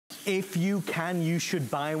If you can, you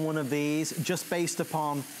should buy one of these just based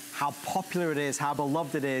upon how popular it is, how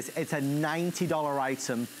beloved it is. It's a $90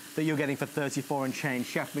 item that you're getting for 34 and change.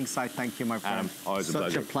 Chef Ming's side, thank you, my friend. Always a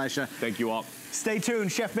pleasure. Such a pleasure. Thank you all. Stay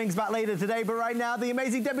tuned. Chef Ming's back later today, but right now, the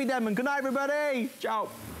amazing Debbie Denman. Good night, everybody. Ciao.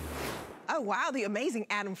 Oh, wow, the amazing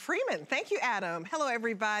Adam Freeman. Thank you, Adam. Hello,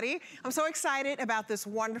 everybody. I'm so excited about this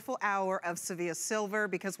wonderful hour of Sevilla Silver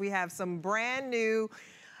because we have some brand new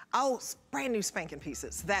spanking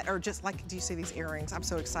pieces that are just like, do you see these earrings? I'm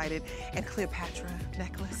so excited. And Cleopatra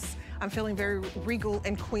necklace. I'm feeling very regal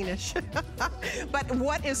and queenish. But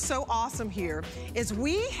what is so awesome here is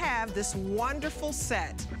we have this wonderful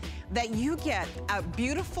set that you get a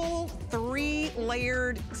beautiful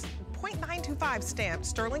 3-layered 0.925 stamped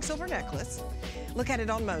sterling silver necklace. Look at it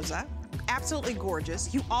on Moza. Absolutely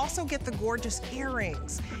gorgeous. You also get the gorgeous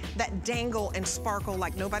earrings that dangle and sparkle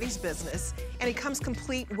like nobody's business. And it comes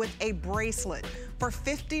complete with a bracelet for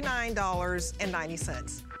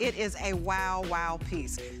 $59.90. It is a wow, wow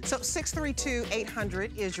piece. So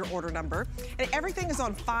 632-800 is your order number. And everything is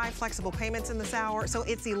on 5 flexible payments in this hour. So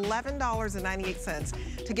it's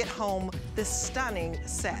 $11.98 to get home this stunning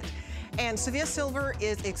set. And Sevilla Silver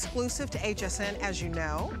is exclusive to HSN, as you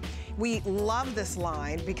know. We love this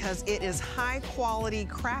line because it is high quality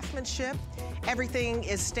craftsmanship. Everything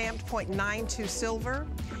is stamped 0.92 silver.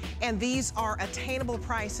 And these are attainable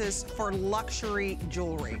prices for luxury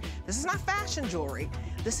jewelry. This is not fashion jewelry.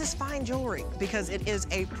 This is fine jewelry because it is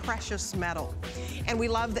a precious metal. And we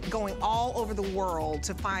love that going all over the world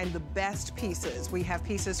to find the best pieces. We have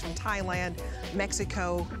pieces from Thailand,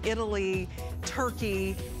 Mexico, Italy,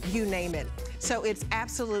 Turkey, you name it. So it's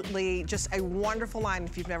absolutely just a wonderful line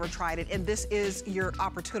if you've never tried it, and this is your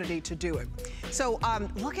opportunity to do it. So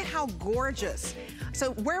look at how gorgeous.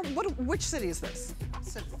 So which city is this?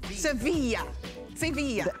 Sevilla.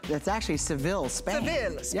 Sevilla. That's actually Seville, Spain.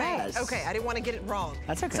 Seville, Spain. Yes. Okay, I didn't want to get it wrong.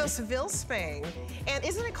 That's okay. So Seville, Spain, and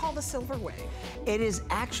isn't it called the Silver Way? It is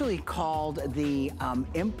actually called the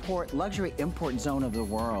luxury import zone of the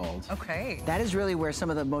world. Okay. That is really where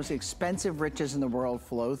some of the most expensive riches in the world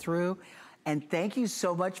flow through. And thank you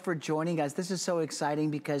so much for joining us. This is so exciting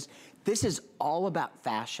because this is all about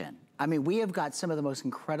fashion. I mean, we have got some of the most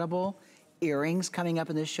incredible earrings coming up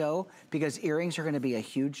in this show because earrings are going to be a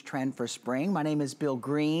huge trend for spring. My name is Bill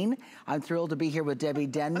Green. I'm thrilled to be here with Debbie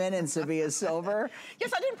Denman and Sevilla Silver.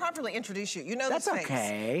 Yes, I didn't properly introduce you. You know That's this face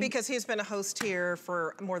okay. because he's been a host here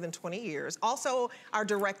for more than 20 years. Also, our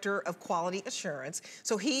Director of Quality Assurance.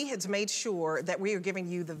 So he has made sure that we are giving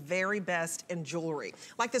you the very best in jewelry.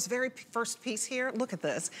 Like this very first piece here, look at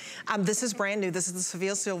this. This is brand new. This is the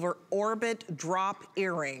Sevilla Silver Orbit Drop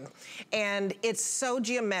Earring. And it's so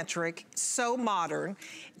geometric, so modern.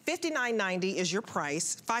 $59.90 is your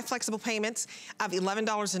price. 5 flexible payments of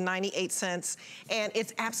 $11.98, and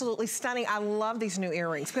it's absolutely stunning. I love these new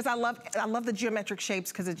earrings because I love the geometric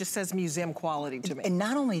shapes because it just says museum quality to me. And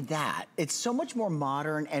not only that, it's so much more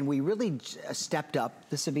modern, and we really stepped up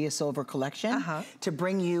the Sevilla Silver collection to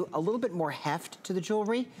bring you a little bit more heft to the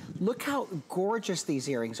jewelry. Look how gorgeous these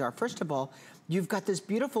earrings are. First of all, you've got this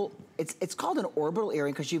beautiful, it's called an orbital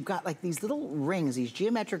earring because you've got like these little rings, these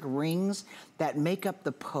geometric rings that make up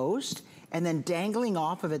the post, and then dangling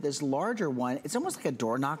off of it, this larger one, it's almost like a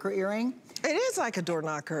door knocker earring. It is like a door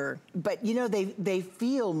knocker. But you know, they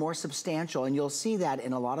feel more substantial, and you'll see that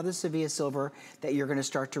in a lot of the Sevilla Silver that you're gonna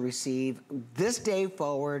start to receive this day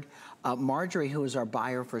forward. Marjorie, who is our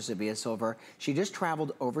buyer for Sevilla Silver, she just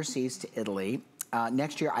traveled overseas to Italy.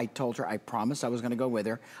 Next year, I told her, I promised I was gonna go with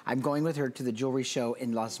her. I'm going with her to the jewelry show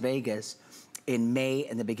in Las Vegas in May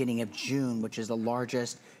and the beginning of June, which is the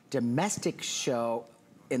largest domestic show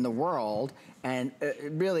in the world. And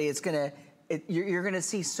really, you're gonna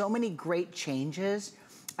see so many great changes.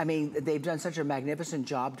 I mean, they've done such a magnificent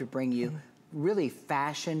job to bring you really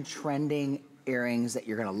fashion, trending earrings that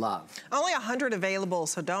you're gonna love. Only 100 available,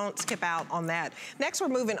 so don't skip out on that. Next, we're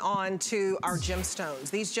moving on to our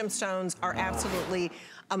gemstones. These gemstones are absolutely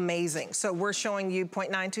amazing. So we're showing you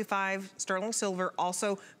 0.925 sterling silver,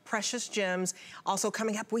 also precious gems. Also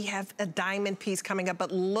coming up, we have a diamond piece coming up,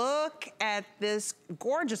 but look at this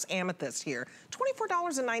gorgeous amethyst here,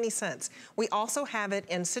 $24.90. We also have it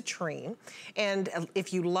in citrine, and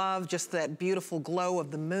if you love just that beautiful glow of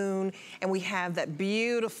the moon, and we have that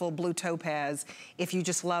beautiful blue topaz, if you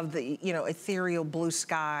just love the, you know, ethereal blue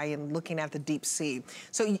sky and looking at the deep sea.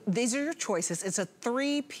 So these are your choices. It's a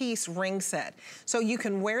 3-piece ring set, so you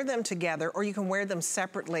can wear them together or you can wear them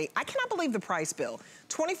separately. I cannot believe the price, Bill.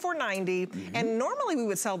 $24 $24.90, and normally we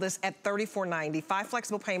would sell this at $34.90. 5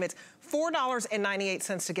 flexible payments,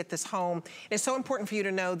 $4.98 to get this home. And it's so important for you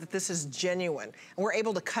to know that this is genuine. And we're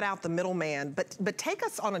able to cut out the middleman, but take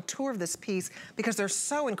us on a tour of this piece because they're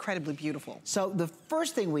so incredibly beautiful. So the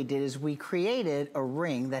first thing we did is we created a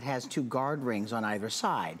ring that has 2 guard rings on either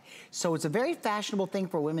side. So it's a very fashionable thing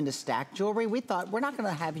for women to stack jewelry. We thought, we're not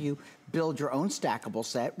gonna have you build your own stackable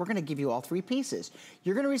set. We're gonna give you all 3 pieces.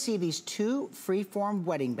 You're gonna receive these 2 free-form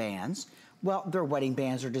wedding bands. Well, they're wedding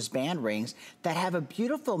bands or just band rings that have a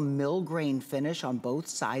beautiful mill grain finish on both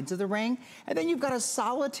sides of the ring. And then you've got a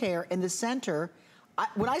solitaire in the center.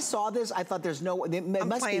 When I saw this, I thought there's no, it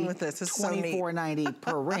must be $24.90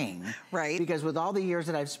 per ring. Right. Because with all the years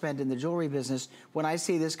that I've spent in the jewelry business, when I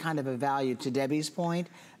see this kind of a value, to Debbie's point,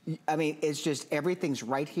 I mean, it's just everything's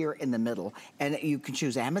right here in the middle. And you can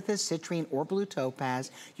choose amethyst, citrine, or blue topaz.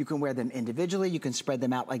 You can wear them individually. You can spread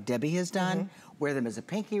them out like Debbie has done. Wear them as a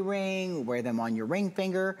pinky ring, wear them on your ring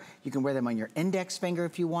finger. You can wear them on your index finger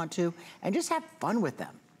if you want to, and just have fun with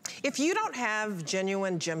them. If you don't have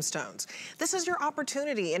genuine gemstones, this is your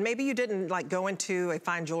opportunity. And maybe you didn't like go into a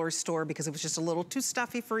fine jewelry store because it was just a little too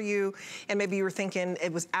stuffy for you. And maybe you were thinking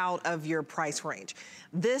it was out of your price range.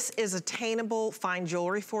 This is attainable fine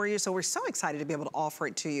jewelry for you. So we're so excited to be able to offer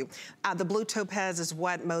it to you. The blue topaz is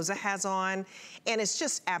what Moza has on. And it's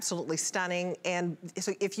just absolutely stunning. And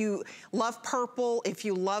so if you love purple, if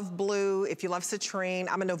you love blue, if you love citrine,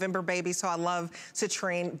 I'm a November baby, so I love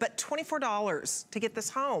citrine, but $24 to get this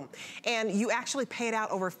home. And you actually pay it out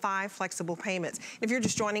over 5 flexible payments. If you're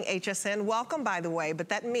just joining HSN, welcome, by the way, but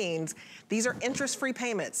that means these are interest-free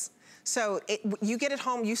payments. So you get it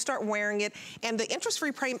home, you start wearing it, and the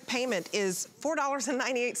interest-free payment is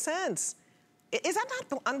 $4.98. Is that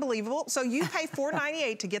not unbelievable? So you pay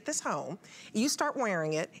 $4.98 to get this home. You start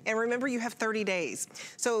wearing it, and remember, you have 30 days.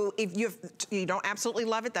 So if you don't absolutely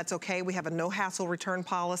love it, that's okay. We have a no-hassle return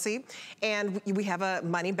policy, and we have a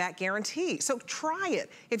money-back guarantee. So try it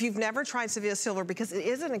if you've never tried Sevilla Silver, because it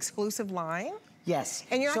is an exclusive line. Yes.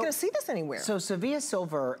 And you're not going to see this anywhere. So Sevilla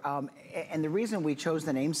Silver, and the reason we chose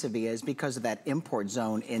the name Sevilla is because of that import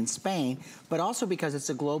zone in Spain, but also because it's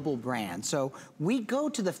a global brand. So we go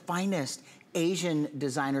to the finest Asian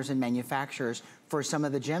designers and manufacturers for some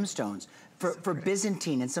of the gemstones. For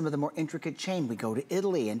Byzantine and some of the more intricate chain, we go to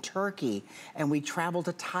Italy and Turkey, and we travel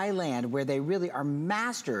to Thailand, where they really are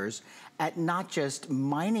masters at not just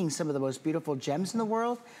mining some of the most beautiful gems in the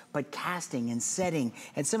world, but casting and setting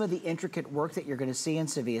and some of the intricate work that you're gonna see in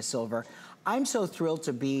Sevilla Silver. I'm so thrilled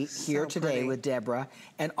to be here today with Deborah,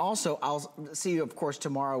 and also I'll see you, of course,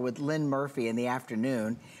 tomorrow with Lynn Murphy in the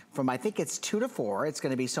afternoon from, I think it's 2 to 4. It's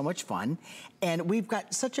gonna be so much fun. And we've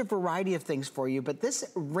got such a variety of things for you, but this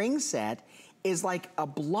ring set is like a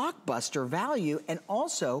blockbuster value, and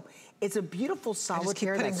also it's a beautiful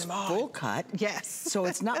solitaire that's full cut. Yes. So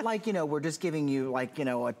it's not like, you know, we're just giving you like, you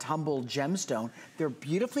know, a tumbled gemstone. They're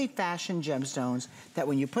beautifully fashioned gemstones that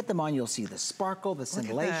when you put them on, you'll see the sparkle, the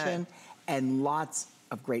scintillation, and lots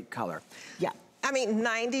of great color. Yeah. I mean,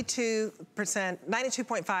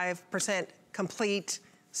 92.5% complete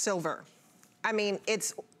silver. I mean,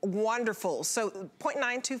 it's wonderful. So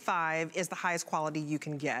 0.925 is the highest quality you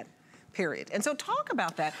can get. Period. And so talk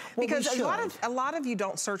about that, because a lot of you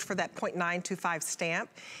don't search for that 0.925 stamp,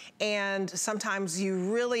 and sometimes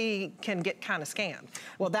you really can get kind of scammed.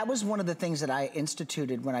 Well, that was one of the things that I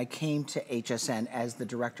instituted when I came to HSN as the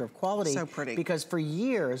director of quality. So pretty. Because for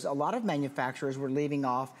years, a lot of manufacturers were leaving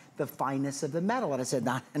off the fineness of the metal, and I said,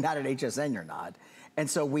 not at HSN, you're not. And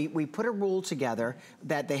so we put a rule together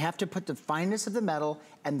that they have to put the fineness of the metal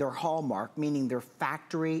and their hallmark, meaning their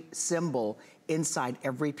factory symbol, inside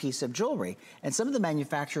every piece of jewelry. And some of the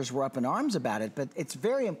manufacturers were up in arms about it, but it's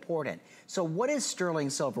very important. So what is sterling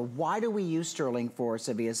silver? Why do we use sterling for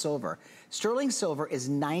Sevilla Silver? Sterling silver is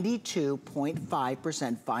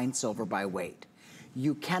 92.5% fine silver by weight.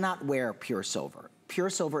 You cannot wear pure silver.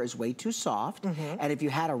 Pure silver is way too soft, and if you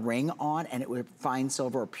had a ring on and it was fine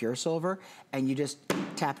silver or pure silver, and you just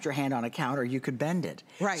tapped your hand on a counter, you could bend it.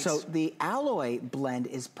 Right. So the alloy blend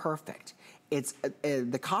is perfect. It's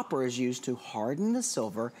the copper is used to harden the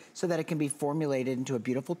silver so that it can be formulated into a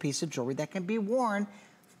beautiful piece of jewelry that can be worn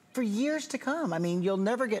for years to come. I mean, you'll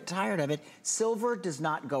never get tired of it. Silver does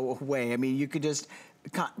not go away. I mean, you could just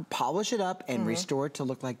polish it up and restore it to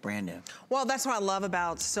look like brand new. Well, that's what I love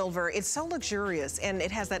about silver. It's so luxurious and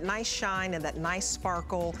it has that nice shine and that nice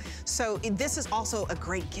sparkle. So this is also a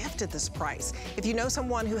great gift at this price. If you know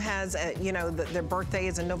someone who has, you know, their birthday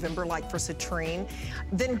is in November, like for citrine,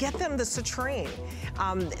 then get them the citrine.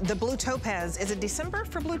 The blue topaz, is it December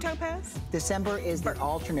for blue topaz? December is the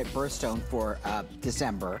alternate birthstone for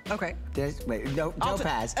December. Okay.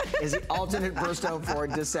 Topaz is the alternate birthstone for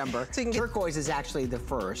December. So turquoise is actually the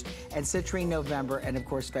first, and citrine November, and of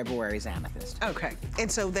course February is amethyst. Okay, and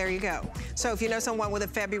so there you go. So if you know someone with a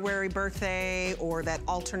February birthday or that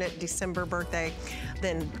alternate December birthday,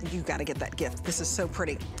 then you gotta get that gift. This is so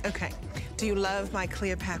pretty. Okay, do you love my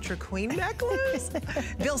Cleopatra Queen necklace?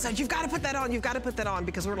 Bill said, you've gotta put that on, you've gotta put that on,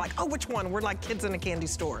 because we're like, oh, which one? We're like kids in a candy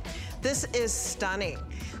store. This is stunning.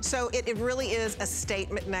 So it really is a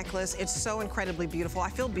statement necklace. It's so incredibly beautiful. I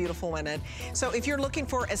feel beautiful in it. So if you're looking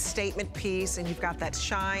for a statement piece and you've got that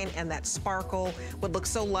shine and that sparkle, would look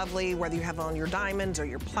so lovely, whether you have on your diamonds or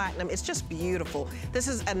your platinum, it's just beautiful. This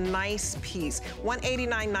is a nice piece.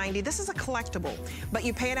 $189.90, this is a collectible, but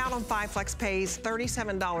you pay it out on 5 flex pays,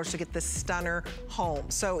 $37 to get this stunner home.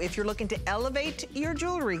 So if you're looking to elevate your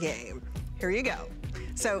jewelry game, here you go.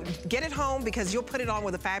 So get it home because you'll put it on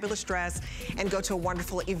with a fabulous dress and go to a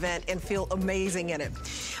wonderful event and feel amazing in it.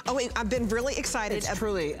 Oh wait, I've been really excited. It's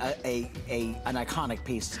truly an iconic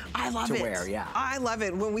piece to wear, yeah. I love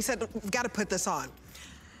it. When we said, we've got to put this on.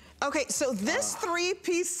 Okay, so this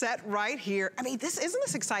 3-piece set right here, I mean, isn't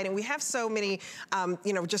this exciting? We have so many,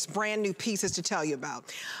 you know, just brand new pieces to tell you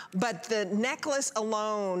about. But the necklace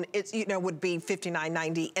alone, it's, you know, would be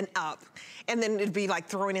 $59.90 and up. And then it'd be like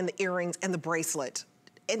throwing in the earrings and the bracelet.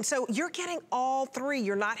 And so you're getting all 3.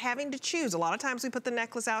 You're not having to choose. A lot of times we put the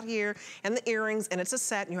necklace out here and the earrings and it's a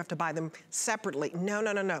set and you have to buy them separately. No,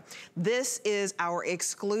 no, no, no. This is our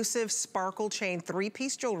exclusive sparkle chain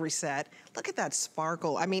 3-piece jewelry set. Look at that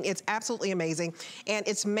sparkle. I mean, it's absolutely amazing. And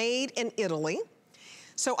it's made in Italy.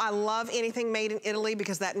 So I love anything made in Italy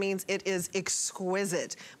because that means it is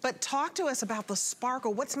exquisite. But talk to us about the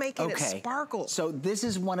sparkle. What's making it sparkle? So this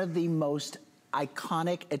is one of the most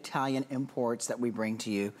iconic Italian imports that we bring to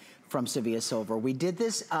you from Sevilla Silver. We did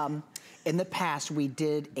this in the past. We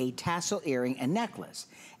did a tassel earring and necklace.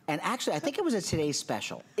 And actually, I think it was a today's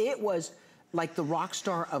special. It was like the rock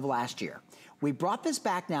star of last year. We brought this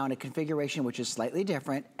back now in a configuration which is slightly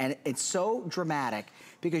different, and it's so dramatic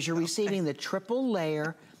because you're receiving the triple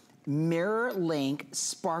layer mirror link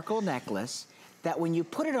sparkle necklace that when you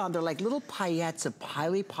put it on, they're like little paillettes of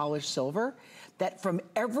highly polished silver that from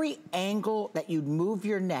every angle that you'd move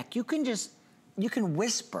your neck, you can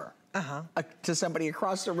whisper to somebody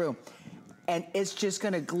across the room, and it's just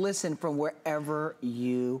gonna glisten from wherever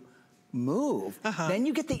you move. Then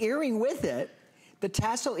you get the earring with it, the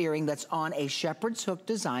tassel earring that's on a shepherd's hook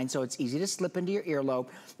design, so it's easy to slip into your earlobe.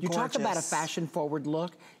 You talk about a fashion-forward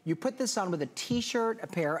look. You put this on with a t-shirt, a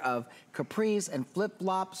pair of capris and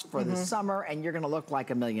flip-flops for the summer, and you're gonna look like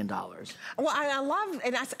 $1 million. Well, I love,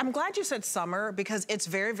 and I'm glad you said summer because it's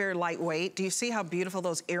very, very lightweight. Do you see how beautiful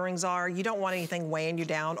those earrings are? You don't want anything weighing you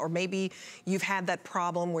down, or maybe you've had that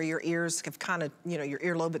problem where your ears have kind of, you know, your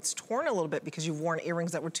earlobe, it's torn a little bit because you've worn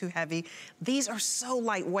earrings that were too heavy. These are so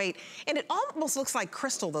lightweight, and it almost looks like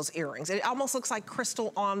crystal, those earrings. It almost looks like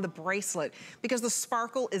crystal on the bracelet because the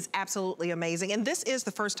sparkle is absolutely amazing. And this is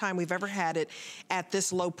the first time we've ever had it at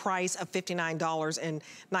this low price of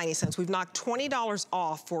 $59.90. We've knocked $20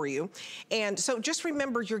 off for you. And so just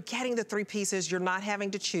remember, you're getting the 3 pieces. You're not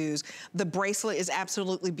having to choose. The bracelet is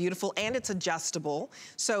absolutely beautiful and it's adjustable.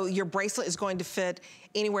 So your bracelet is going to fit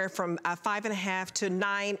anywhere from 5.5 to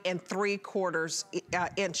 9 3/4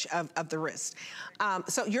 inch of the wrist.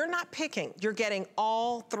 So you're not picking, you're getting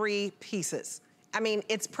all 3 pieces. I mean,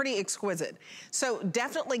 it's pretty exquisite. So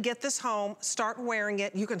definitely get this home, start wearing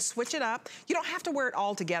it. You can switch it up. You don't have to wear it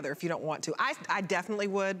all together if you don't want to. I definitely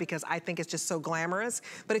would because I think it's just so glamorous.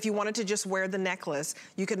 But if you wanted to just wear the necklace,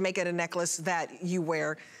 you could make it a necklace that you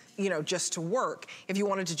wear, you know, just to work. If you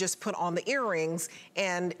wanted to just put on the earrings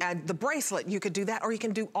and the bracelet, you could do that, or you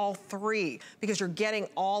can do all 3 because you're getting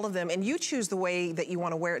all of them and you choose the way that you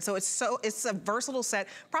want to wear it. So it's a versatile set,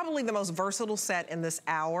 probably the most versatile set in this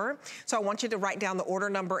hour. So I want you to write down the order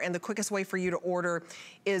number, and the quickest way for you to order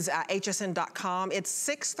is hsn.com. It's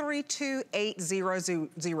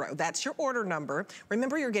 632800. That's your order number.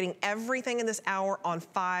 Remember, you're getting everything in this hour on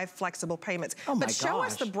 5 flexible payments. Oh my gosh. But show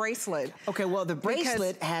us the bracelet. Okay, well, the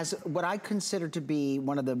bracelet has what I consider to be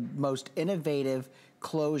one of the most innovative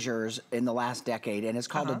closures in the last decade, and it's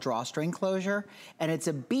called a drawstring closure. And it's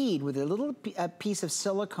a bead with a little piece of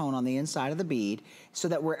silicone on the inside of the bead, so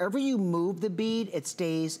that wherever you move the bead, it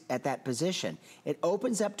stays at that position. It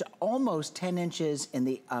opens up to almost 10 inches in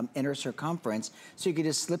the inner circumference, so you can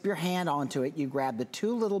just slip your hand onto it. You grab the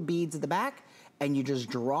 2 little beads at the back, and you just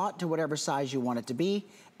draw it to whatever size you want it to be,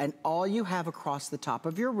 and all you have across the top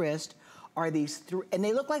of your wrist are these and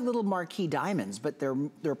they look like little marquee diamonds, but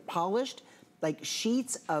they're polished, like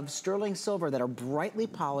sheets of sterling silver that are brightly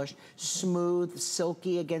polished, smooth,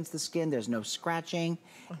 silky against the skin. There's no scratching,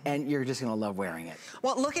 and you're just gonna love wearing it.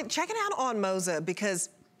 Well, check it out on Moza, because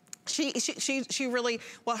she really,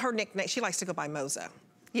 well, her nickname, she likes to go by Moza.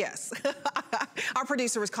 Yes. Our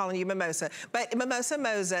producer was calling you Mimosa, but Mimosa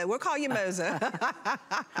Moza, we'll call you Moza.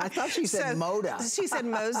 I thought she said Moda. She said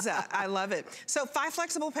Moza. I love it. So 5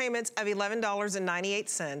 flexible payments of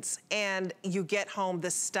 $11.98, and you get home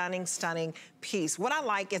this stunning, stunning piece. What I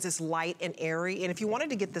like is it's light and airy, and if you wanted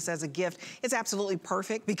to get this as a gift, it's absolutely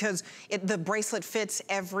perfect, because the bracelet fits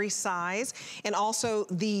every size, and also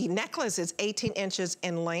the necklace is 18 inches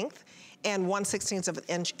in length and 1/16 of an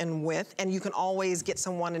inch in width, and you can always get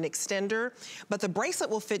someone an extender, but the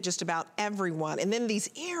bracelet will fit just about everyone. And then these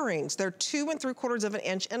earrings, they're 2 3/4 of an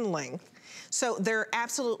inch in length, so they're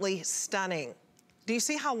absolutely stunning. Do you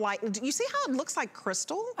see how light, do you see how it looks like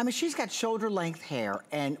crystal? I mean, she's got shoulder length hair,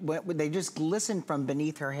 and they just glisten from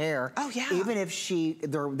beneath her hair. Oh, yeah. Even if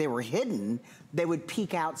they were hidden, they would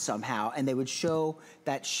peek out somehow, and they would show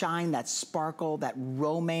that shine, that sparkle, that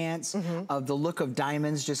romance of the look of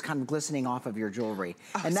diamonds just kind of glistening off of your jewelry.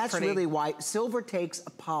 Oh, and that's pretty. really why silver takes a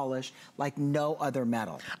polish like no other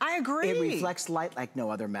metal. I agree. It reflects light like no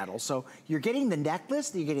other metal. So you're getting the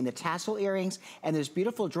necklace, you're getting the tassel earrings, and this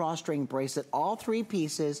beautiful drawstring bracelet, all 3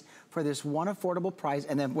 pieces for this one affordable price.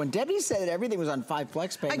 And then when Debbie said that everything was on 5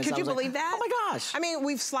 flex payments, could you believe that? Oh my gosh. I mean,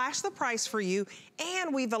 we've slashed the price for you,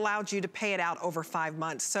 and we've allowed you to pay it out over 5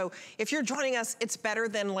 months. So if you're joining us, it's better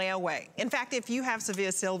than layaway. In fact, if you have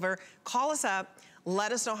Sevilla Silver, call us up.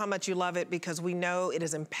 Let us know how much you love it, because we know it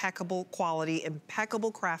is impeccable quality,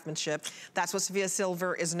 impeccable craftsmanship. That's what Sevilla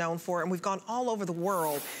Silver is known for, and we've gone all over the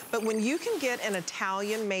world. But when you can get an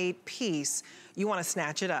Italian-made piece, you want to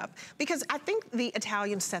snatch it up, because I think the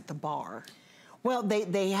Italians set the bar. Well,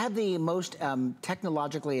 they have the most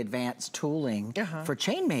technologically advanced tooling for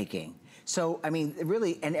chain making. So, I mean,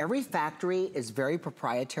 really, and every factory is very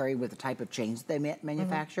proprietary with the type of chains they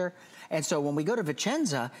manufacture. And so when we go to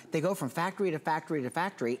Vicenza, they go from factory to factory to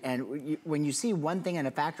factory, and when you see one thing in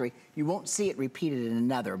a factory, you won't see it repeated in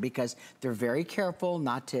another, because they're very careful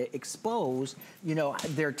not to expose, you know,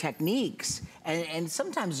 their techniques. And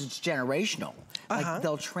sometimes it's generational. Like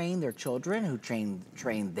they'll train their children who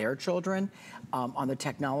train their children on the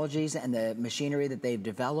technologies and the machinery that they've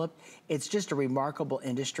developed. It's just a remarkable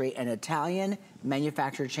industry. An Italian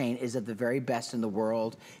manufactured chain is of the very best in the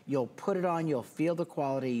world. You'll put it on, you'll feel the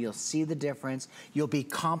quality, you'll see the difference. You'll be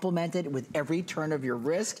complimented with every turn of your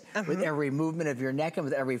wrist, with every movement of your neck, and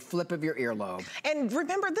with every flip of your earlobe. And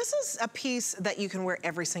remember, this is a piece that you can wear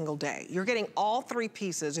every single day. You're getting all 3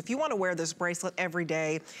 pieces. If you want to wear this bracelet every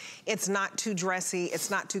day, it's not too dressy, it's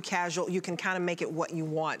not too casual. You can kind of make it what you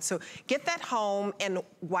want. So get that home, and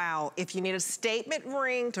wow, if you need a statement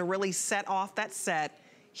ring to really set off that set,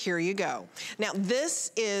 here you go. Now,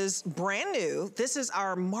 this is brand new. This is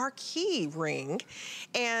our marquee ring,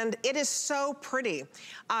 and it is so pretty.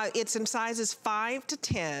 It's in sizes 5 to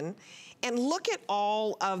 10, and look at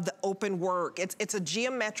all of the open work. It's a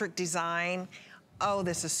geometric design. Oh,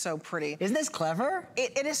 this is so pretty. Isn't this clever?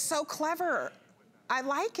 It is so clever. I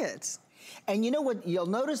like it. And you know what? You'll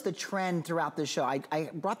notice the trend throughout the show. I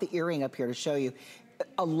brought the earring up here to show you.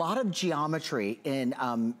 A lot of geometry in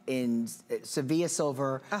Sevilla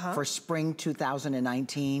Silver for spring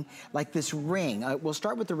 2019, like this ring. We'll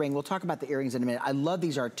start with the ring. We'll talk about the earrings in a minute. I love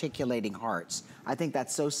these articulating hearts. I think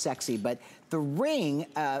that's so sexy. But the ring,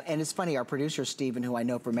 and it's funny, our producer, Steven, who I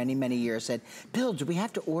know for many, many years, said, Bill, do we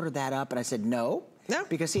have to order that up? And I said, no. No.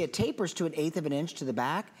 Because see, it tapers to 1/8 of an inch to the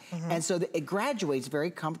back. And so it graduates very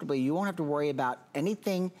comfortably. You won't have to worry about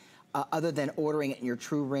anything other than ordering it in your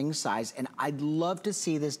true ring size. And I'd love to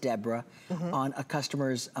see this, Deborah, on a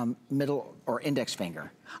customer's middle or index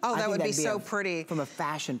finger. Oh, that would be so pretty. From a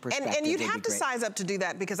fashion perspective. And you'd have to size up to do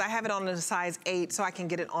that, because I have it on a size 8 so I can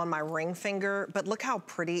get it on my ring finger. But look how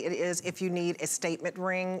pretty it is if you need a statement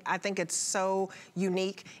ring. I think it's so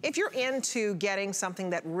unique. If you're into getting something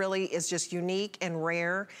that really is just unique and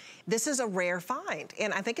rare, this is a rare find.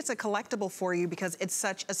 And I think it's a collectible for you because it's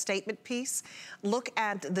such a statement piece. Look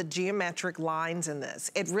at the geometric lines in this.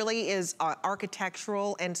 It really is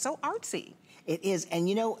architectural and so artsy. It is, and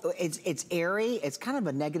you know, it's airy. It's kind of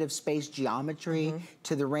a negative space geometry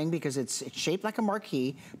to the ring because it's shaped like a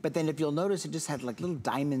marquee, but then if you'll notice, it just had like little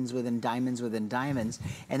diamonds within diamonds within diamonds,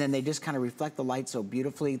 and then they just kind of reflect the light so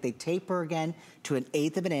beautifully. They taper again to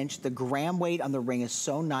 1/8 of an inch. The gram weight on the ring is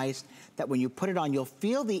so nice that when you put it on, you'll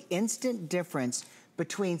feel the instant difference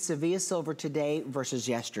between Sevilla silver today versus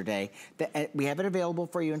yesterday. We have it available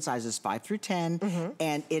for you in sizes 5 through 10,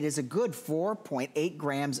 and it is a good 4.8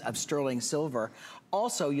 grams of sterling silver.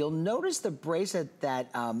 Also, you'll notice the bracelet that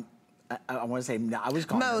I want to say, no, I was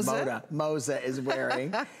calling her Moza is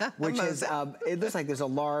wearing, which is, it looks like there's a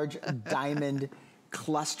large diamond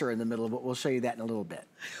cluster in the middle of it. We'll show you that in a little bit.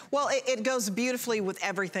 Well, it goes beautifully with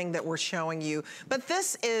everything that we're showing you. But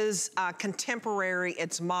this is contemporary,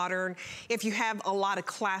 it's modern. If you have a lot of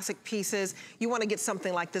classic pieces, you want to get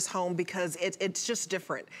something like this home because it's just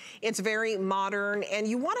different. It's very modern and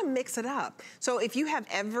you want to mix it up. So if you have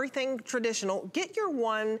everything traditional, get your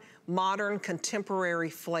one modern contemporary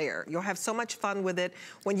flair. You'll have so much fun with it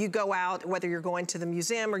when you go out, whether you're going to the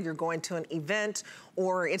museum or you're going to an event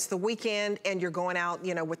or it's the weekend and you're going out,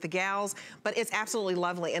 you know, with the gals, but it's absolutely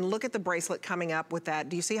lovely. And look at the bracelet coming up with that.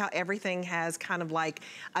 Do you see how everything has kind of like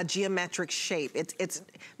a geometric shape? It's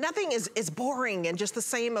nothing is boring and just the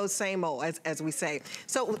same old as we say.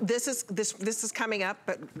 So this is coming up,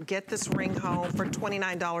 but get this ring home for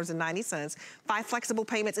 $29.90. 5 flexible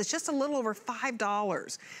payments. It's just a little over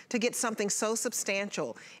 $5 to get something so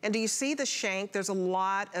substantial. And do you see the shank? There's a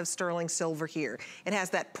lot of sterling silver here. It has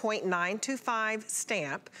that .925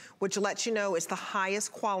 stamp, which lets you know it's the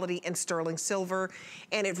highest quality in sterling silver.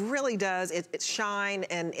 And it really does, it shine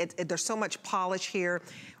and there's so much polish here.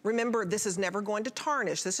 Remember, this is never going to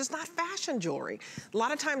tarnish. This is not fashion jewelry. A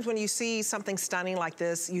lot of times when you see something stunning like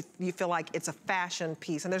this, you feel like it's a fashion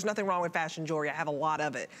piece. And there's nothing wrong with fashion jewelry. I have a lot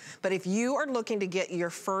of it. But if you are looking to get your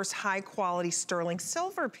first high quality sterling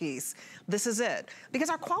silver piece, this is it. Because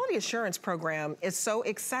our quality assurance program is so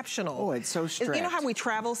exceptional. Oh, it's so strict. You know how we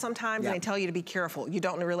travel sometimes and they tell you to be careful. You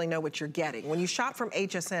don't really know what you're getting. When you shop from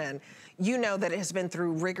HSN, you know that it has been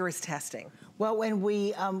through rigorous testing. Well, when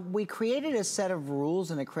we created a set of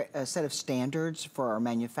rules and a set of standards for our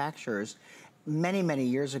manufacturers many, many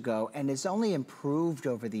years ago, and it's only improved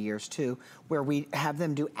over the years too, where we have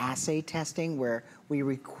them do assay testing, where we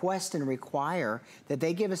request and require that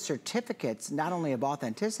they give us certificates not only of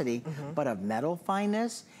authenticity, but of metal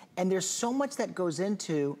fineness. And there's so much that goes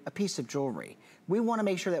into a piece of jewelry. We want to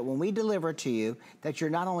make sure that when we deliver to you, that you're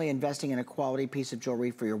not only investing in a quality piece of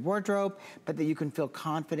jewelry for your wardrobe, but that you can feel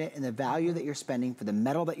confident in the value that you're spending for the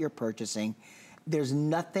metal that you're purchasing. There's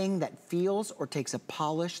nothing that feels or takes a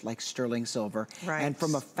polish like sterling silver. Right. And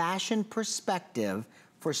from a fashion perspective,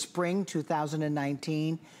 for spring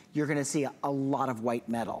 2019, you're gonna see a lot of white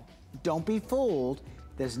metal. Don't be fooled,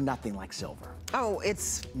 there's nothing like silver. Oh,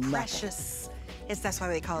 it's precious. That's why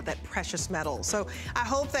they call it that precious metal. So I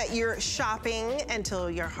hope that you're shopping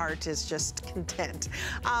until your heart is just content.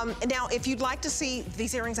 Now, if you'd like to see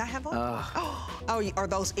these earrings I have on, or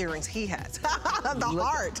those earrings he has, the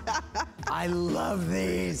heart. I love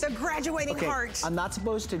these. The graduating heart. I'm not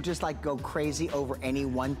supposed to just like go crazy over any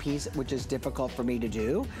one piece, which is difficult for me to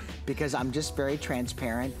do because I'm just very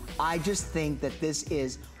transparent. I just think that this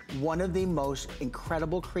is one of the most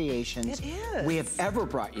incredible creations we have ever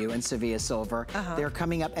brought you in Sevilla Silver. They're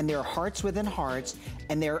coming up and they're hearts within hearts,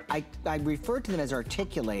 and I refer to them as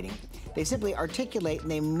articulating. They simply articulate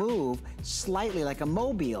and they move slightly like a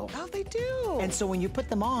mobile. Oh, they do. And so when you put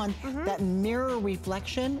them on, that mirror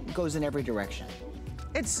reflection goes in every direction.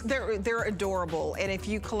 They're adorable, and if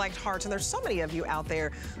you collect hearts, and there's so many of you out there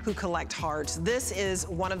who collect hearts, this is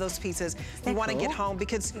one of those pieces you want to get home,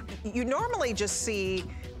 because you normally just see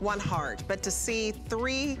one heart, but to see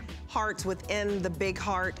 3 hearts within the big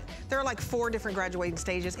heart, there are like 4 different graduating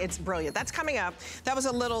stages. It's brilliant. That's coming up. That was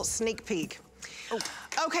a little sneak peek.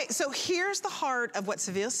 Okay, so here's the heart of what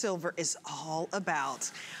Sevilla Silver is all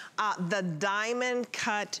about. The diamond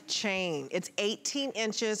cut chain. It's 18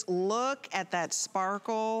 inches. Look at that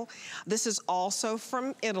sparkle. This is also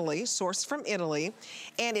from Italy, sourced from Italy.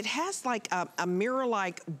 And it has like a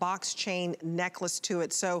mirror-like box chain necklace to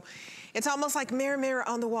it. So it's almost like mirror, mirror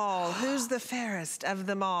on the wall. Who's the fairest of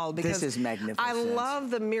them all? Because this is magnificent. I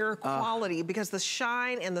love the mirror quality because the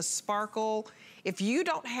shine and the sparkle. If you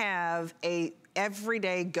don't have a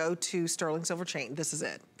everyday go-to sterling silver chain, this is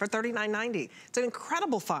it for $39.90. It's an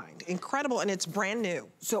incredible find, incredible, and it's brand new.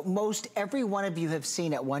 So most every one of you have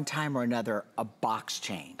seen at one time or another a box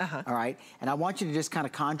chain, all right? And I want you to just kind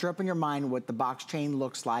of conjure up in your mind what the box chain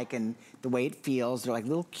looks like and the way it feels. They're like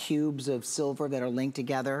little cubes of silver that are linked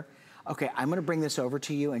together. Okay, I'm gonna bring this over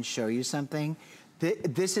to you and show you something.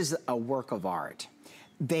 This is a work of art.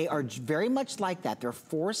 They are very much like that. They're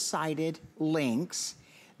four-sided links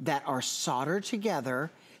that are soldered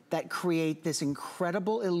together that create this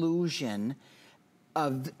incredible illusion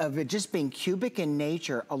of it just being cubic in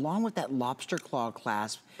nature, along with that lobster claw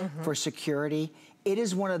clasp for security. It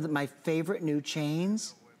is one of my favorite new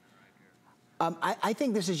chains. I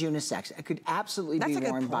think this is unisex. It could absolutely be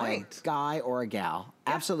worn by a guy or a gal.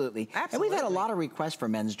 Yeah, absolutely. And we've had a lot of requests for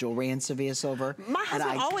men's jewelry in Sevilla silver. My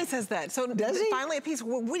husband always says that. So finally a piece,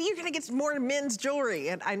 when are you gonna get more men's jewelry?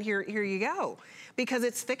 And here you go. Because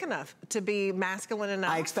it's thick enough to be masculine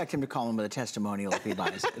enough. I expect him to call him with a testimonial if he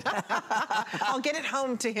buys it. I'll get it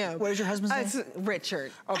home to him. What is your husband's name?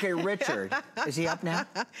 Richard. Okay, Richard. Is he up now?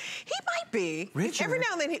 He might be. Richard. Every now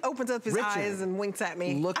and then he opens up his eyes and winks at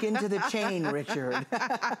me. Look into the chain, Richard.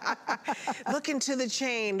 Look into the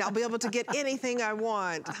chain. I'll be able to get anything I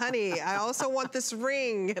want. Honey, I also want this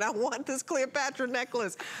ring and I want this Cleopatra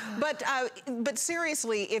necklace. But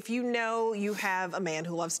seriously, if you know you have a man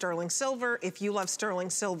who loves sterling silver, if you love sterling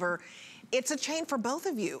silver, it's a chain for both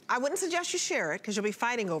of you. I wouldn't suggest you share it because you'll be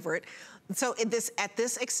fighting over it. So at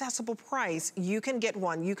this accessible price, you can get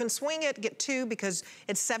one. You can swing it, get two, because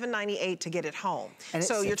it's $7.98 to get it home. And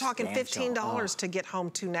so you're talking $15 to get home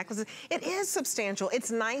two necklaces. It is substantial.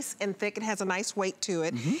 It's nice and thick. It has a nice weight to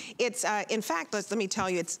it. It's in fact, let me tell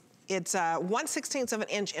you, it's 1/16 of an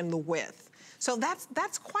inch in the width. So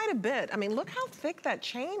that's quite a bit. I mean, look how thick that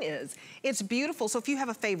chain is. It's beautiful. So if you have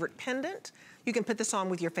a favorite pendant, you can put this on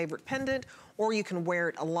with your favorite pendant, or you can wear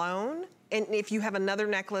it alone. And if you have another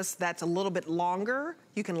necklace that's a little bit longer,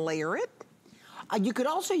 you can layer it. You could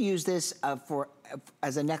also use this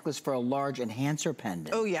as a necklace for a large enhancer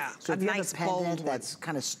pendant. Oh yeah, so if you have a pendant that's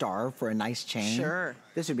kind of starved for a nice chain,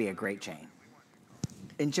 this would be a great chain.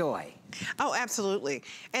 Enjoy. Oh, absolutely.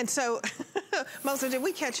 And so, Mosa, did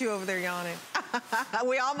we catch you over there yawning?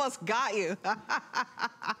 We almost got you.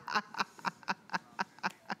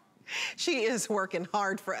 She is working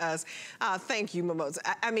hard for us. Thank you, Mimosa.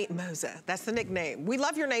 I mean, Mosa, that's the nickname. We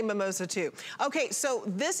love your name, Mimosa, too. Okay, so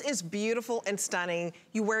this is beautiful and stunning.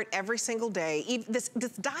 You wear it every single day. This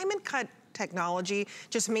diamond cut technology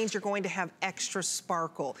just means you're going to have extra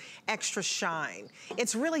sparkle, extra shine.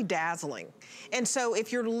 It's really dazzling. And so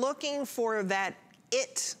if you're looking for that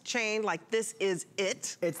it chain, like this is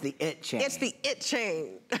it. It's the it chain. It's the it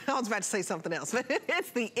chain. I was about to say something else, but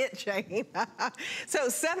it's the it chain. So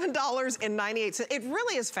 $7.98. It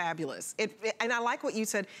really is fabulous. And I like what you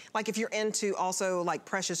said, like if you're into also like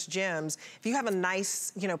precious gems, if you have a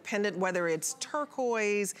nice, pendant, whether it's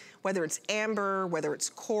turquoise, whether it's amber, whether it's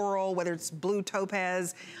coral, whether it's blue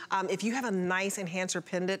topaz, if you have a nice enhancer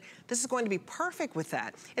pendant, this is going to be perfect with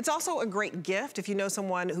that. It's also a great gift if you know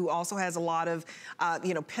someone who also has a lot of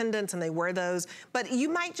pendants and they wear those. But you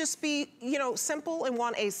might just be, simple and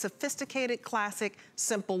want a sophisticated, classic,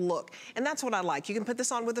 simple look. And that's what I like. You can put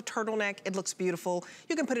this on with a turtleneck. It looks beautiful.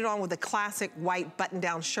 You can put it on with a classic white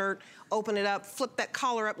button-down shirt. Open it up, flip that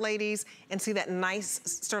collar up, ladies, and see that nice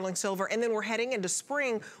sterling silver. And then we're heading into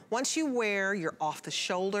spring. Once you wear your off the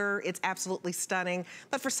shoulder, it's absolutely stunning.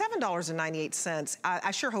 But for $7.98,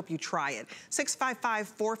 I sure hope you try it.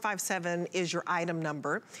 655-457 is your item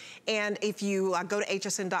number. And if you go to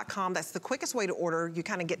hsn.com, that's the quickest way to order. You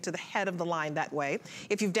kind of get to the head of the line that way.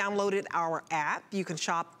 If you've downloaded our app, you can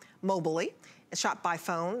shop mobily. Shop by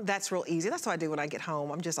phone. That's real easy. That's what I do when I get home.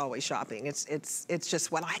 I'm just always shopping. It's just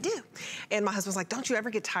what I do. And my husband's like, don't you ever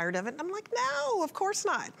get tired of it? And I'm like, no, of course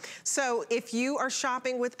not. So if you are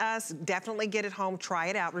shopping with us, definitely get it home. Try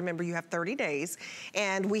it out. Remember, you have 30 days.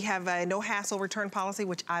 And we have a no hassle return policy,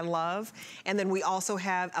 which I love. And then we also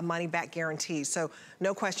have a money back guarantee. So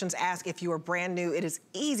no questions asked. If you are brand new, it is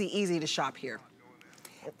easy to shop here.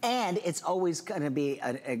 And it's always going to be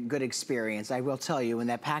a good experience. I will tell you, when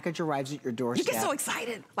that package arrives at your doorstep. You get so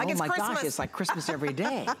excited. Like it's Christmas. Oh my gosh, it's like Christmas every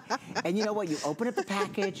day. And you know what? You open up the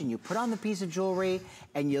package and you put on the piece of jewelry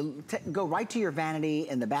and you go right to your vanity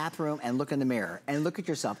in the bathroom and look in the mirror and look at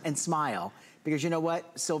yourself and smile. Because you know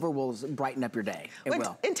what? Silver will brighten up your day. It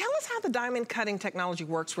will. And tell us how the diamond cutting technology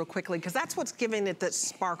works real quickly, because that's what's giving it that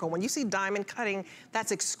sparkle. When you see diamond cutting,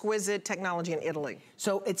 that's exquisite technology in Italy.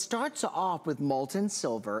 So it starts off with molten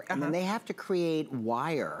silver, and then they have to create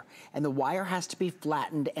wire. And the wire has to be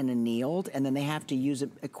flattened and annealed, and then they have to use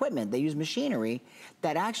equipment. They use machinery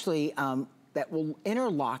that actually, that will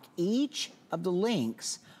interlock each of the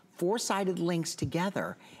links, four-sided links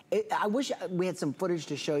together. I wish we had some footage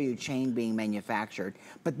to show you chain being manufactured,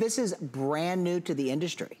 but this is brand new to the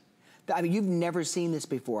industry. I mean, you've never seen this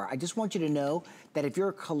before. I just want you to know that if you're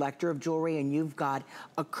a collector of jewelry and you've got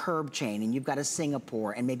a curb chain and you've got a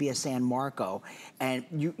Singapore and maybe a San Marco, and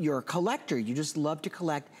you're a collector, you just love to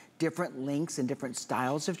collect different links and different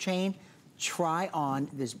styles of chain, try on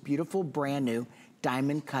this beautiful brand new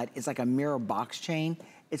diamond cut. It's like a mirror box chain.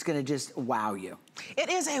 It's gonna just wow you. It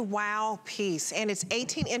is a wow piece, and it's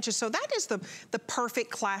 18 inches, so that is the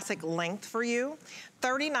perfect classic length for you.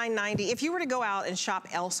 $39.90. If you were to go out and shop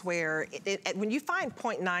elsewhere, when you find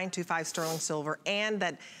 0.925 sterling silver and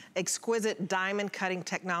that exquisite diamond cutting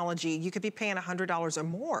technology, you could be paying $100 or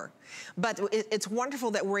more. But it's wonderful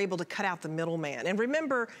that we're able to cut out the middleman. And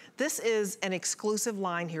remember, this is an exclusive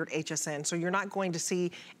line here at HSN, so you're not going to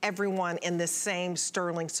see everyone in this same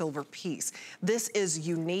sterling silver piece. This is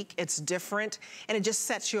unique, it's different, and it just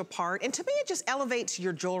sets you apart. And to me, it just elevates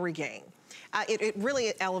your jewelry game. It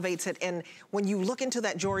really elevates it, and when you look into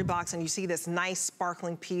that jewelry box and you see this nice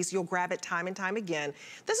sparkling piece, you'll grab it time and time again.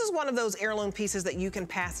 This is one of those heirloom pieces that you can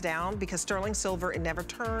pass down because sterling silver, it never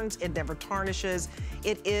turns, it never tarnishes.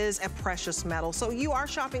 It is a precious metal, so you are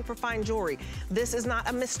shopping for fine jewelry. This is not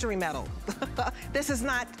a mystery metal. This is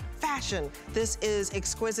not fashion. This is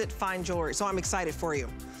exquisite fine jewelry, so I'm excited for you.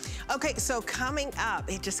 Okay, so coming up,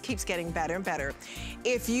 it just keeps getting better and better.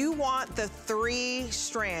 If you want the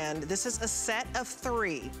 3-strand, this is a set of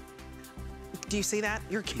 3. Do you see that?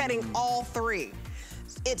 You're getting all 3.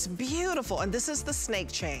 It's beautiful, and this is the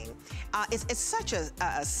snake chain. It's such a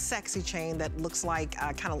sexy chain that looks like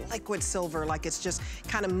kind of liquid silver, like it's just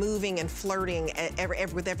kind of moving and flirting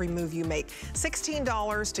with every move you make.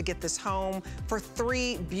 $16 to get this home for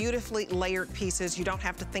 3 beautifully layered pieces. You don't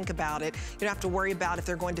have to think about it. You don't have to worry about if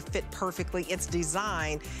they're going to fit perfectly. It's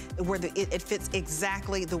designed where it fits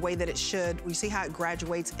exactly the way that it should. You see how it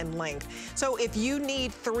graduates in length. So if you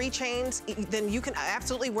need 3 chains, then you can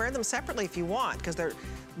absolutely wear them separately if you want, because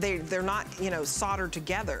they're not, you know, soldered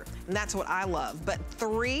together, and that's what I love. But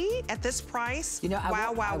 3 at this price, you know,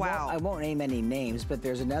 wow. I won't name any names, but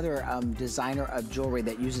there's another designer of jewelry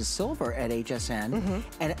that uses silver at HSN,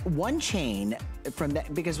 and one chain from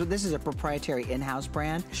that, because this is a proprietary in-house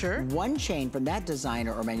brand. Sure. One chain from that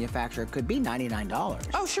designer or manufacturer could be $99.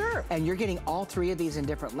 Oh, sure. And you're getting all 3 of these in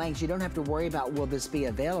different lengths. You don't have to worry about, will this be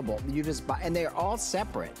available? You just buy, and they're all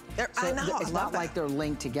separate. I know, it's not like they're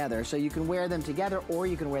linked together, so you can wear them together or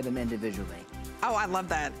you can wear them individually. Oh, I love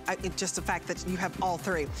that. Just the fact that you have all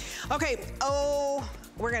 3. Okay,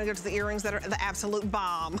 we're gonna go to the earrings that are the absolute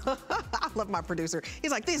bomb. I love my producer.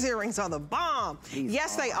 He's like, these earrings are the bomb.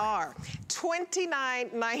 Yes, they are.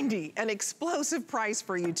 $29.90, an explosive price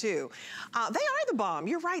for you too. They are the bomb,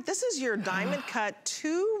 you're right. This is your diamond cut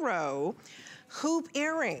 2-row hoop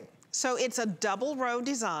earring. So it's a double row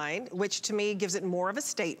design, which to me gives it more of a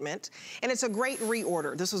statement. And it's a great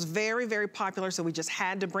reorder. This was very, very popular, so we just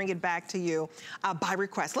had to bring it back to you by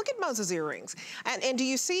request. Look at Moses earrings. And do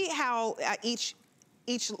you see how each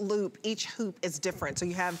loop, each hoop is different? So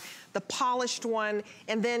you have the polished one,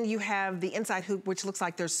 and then you have the inside hoop, which looks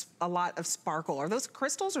like there's a lot of sparkle. Are those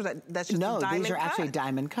crystals, or that's just diamond cut? No, these are actually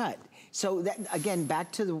diamond cut. So that, again,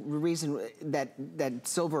 back to the reason that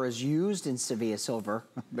silver is used in Sevilla silver,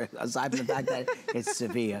 aside from the fact that it's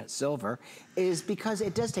Sevilla silver, is because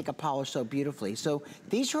it does take a polish so beautifully. So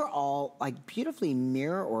these are all like beautifully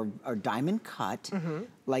mirror or diamond cut,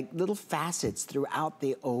 like little facets throughout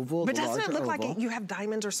the oval, but the larger doesn't it look oval. like you have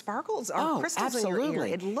diamonds or sparkles or crystals absolutely. in your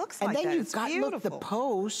ear? It looks like that. And then you've got, beautiful. look, the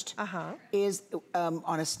post is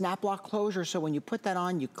on a snap lock closure, so when you put that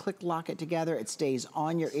on, you click lock it together, it stays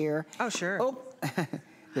on your ear. Oh, sure. Oh,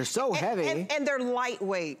 they're so heavy. And they're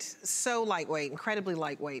lightweight, so lightweight, incredibly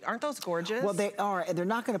lightweight. Aren't those gorgeous? Well, they are, and they're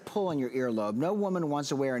not gonna pull on your earlobe. No woman wants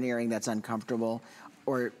to wear an earring that's uncomfortable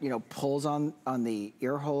or, you know, pulls on the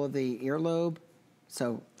ear hole of the earlobe.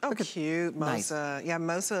 So, oh, cute, Mosa. Nice. Yeah,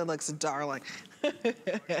 Mosa looks darling.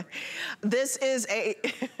 This is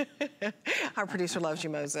our producer loves you,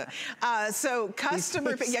 Mosa. So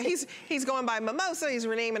customer, he's going by Mimosa, he's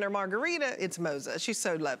renaming her Margarita, it's Mosa. She's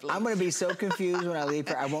so lovely. I'm gonna be so confused when I leave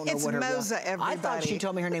her, I won't know what her real... It's Mosa, everybody. I thought she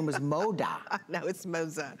told me her name was Moda. No, it's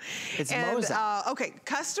Mosa. It's Mosa. Okay,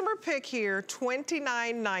 customer pick here,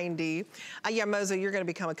 $29.90. Yeah, Mosa, you're gonna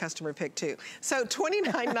become a customer pick too. So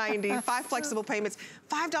 $29.90, 5 flexible payments,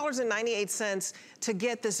 $5.98 to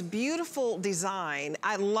get this beautiful design.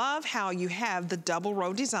 I love how you have the double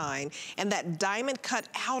row design and that diamond cut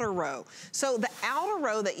outer row. So the outer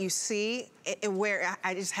row that you see where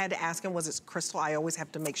I just had to ask him, was it crystal? I always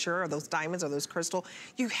have to make sure, are those diamonds, are those crystal?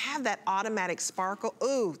 You have that automatic sparkle.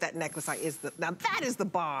 Ooh, that necklace now that is the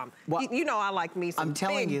bomb. Well, you know I like me some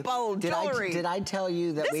big, bold jewelry. Did I tell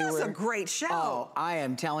you that this is a great show. Oh, I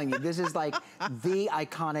am telling you, this is like the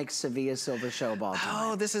iconic Sevilla silver show of all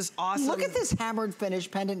time. Oh, this is awesome. Look at this hammered finish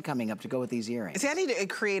pendant coming up to go with these earrings. See, I need to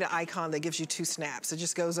create an icon that gives you 2 snaps. It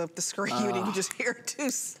just goes up the screen and you just hear 2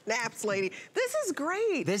 snaps, lady. This is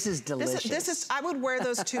great. This is delicious. I would wear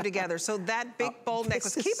those 2 together. So that big bold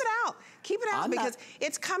necklace, keep it out. Keep it out because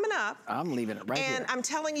it's coming up. I'm leaving it right here. And I'm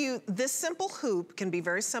telling you, this simple hoop can be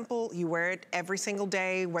very simple. You wear it every single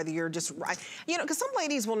day, whether you're just, you know, because some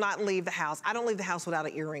ladies will not leave the house. I don't leave the house without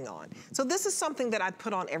an earring on. So this is something that I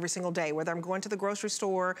put on every single day, whether I'm going to the grocery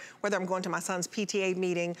store, whether I'm going to my son's PTA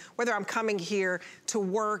meeting, whether I'm coming here to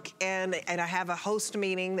work and I have a host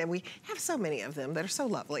meeting, and we have so many of them that are so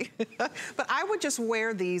lovely. But I would just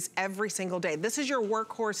wear these every single day. This is your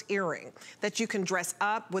workhorse earring that you can dress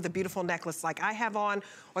up with a beautiful necklace like I have on,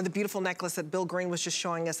 or the beautiful necklace that Bill Green was just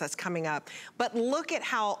showing us that's coming up. But look at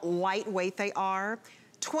how lightweight they are.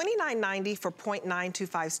 $29.90 for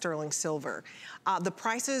 0.925 sterling silver. The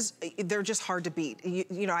prices, they're just hard to beat.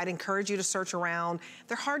 You know, I'd encourage you to search around.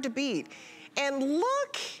 They're hard to beat. And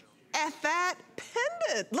look at that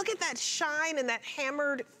pendant. Look at that shine and that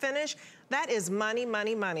hammered finish. That is money,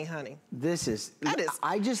 money, money, honey. This is,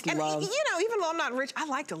 I just and love. You know, even though I'm not rich, I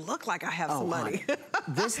like to look like I have some money.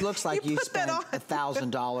 This looks like you spent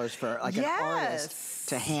 $1,000 for like an artist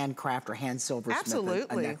to handcraft or hand silversmith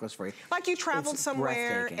a necklace for you. Like you traveled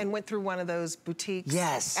somewhere and went through one of those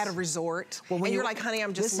boutiques at a resort, and you're like, honey,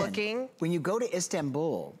 I'm just looking. When you go to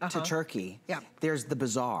Istanbul, to Turkey, there's the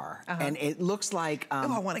bazaar, and it looks like,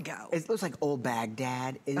 oh, I want to go. It looks like old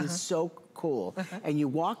Baghdad. It is so cool. And you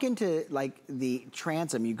walk into like the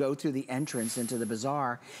transom, you go through the entrance into the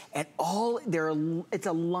bazaar, and it's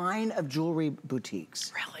a line of jewelry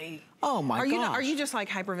boutiques. Really? Oh my gosh. Are you just like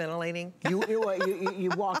hyperventilating? You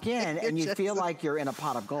walk in and you feel like you're in a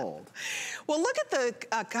pot of gold. Well, look at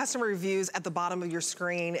the customer reviews at the bottom of your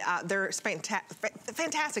screen. They're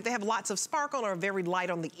fantastic. They have lots of sparkle and are very light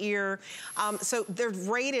on the ear. So they're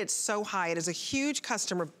rated so high. It is a huge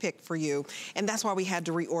customer pick for you. And that's why we had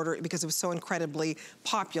to reorder it, because it was so incredibly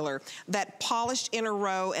popular. That polished inner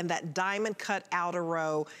row and that diamond cut outer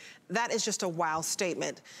row, that is just a wow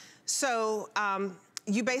statement. So,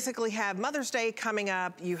 you basically have Mother's Day coming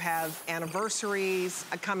up, you have anniversaries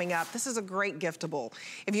coming up. This is a great giftable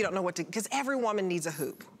if you don't know what to, because every woman needs a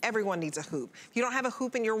hoop. Everyone needs a hoop. If you don't have a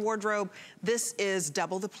hoop in your wardrobe, this is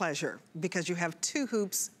double the pleasure because you have 2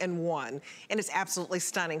 hoops in one, and it's absolutely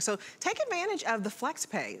stunning. So take advantage of the flex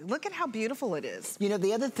pay. Look at how beautiful it is. You know,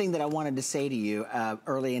 the other thing that I wanted to say to you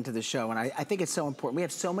early into the show, and I think it's so important, we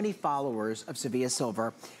have so many followers of Sevilla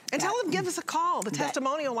Silver. And tell them, give us a call. The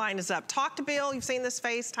testimonial line is up. Talk to Bill. You've seen this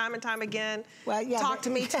face time and time again. Well, yeah, Talk to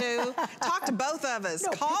me too. Talk to both of us.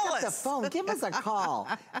 No, call pick us. up the phone. Give us a call.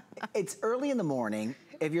 It's early in the morning.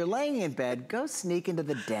 If you're laying in bed, go sneak into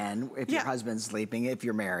the den if your husband's sleeping, if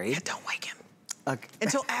you're married. Yeah, don't wake him.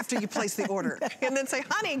 Until after you place the order. And then say,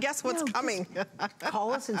 honey, guess what's coming?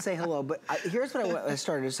 Call us and say hello. But here's what I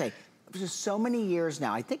started to say. For so many years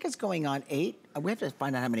now, I think it's going on 8. We have to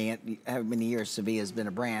find out how many years Sevilla's been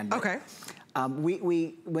a brand. But, okay.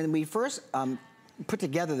 When we first put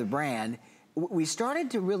together the brand, we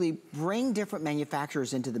started to really bring different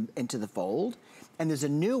manufacturers into the fold. And there's a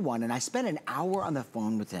new one, and I spent an hour on the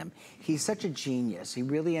phone with him. He's such a genius. He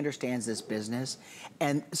really understands this business.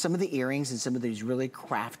 And some of the earrings and some of these really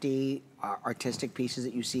crafty, artistic pieces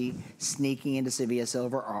that you see sneaking into Sevilla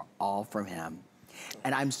Silver are all from him.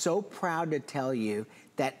 And I'm so proud to tell you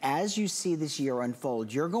that as you see this year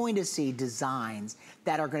unfold, you're going to see designs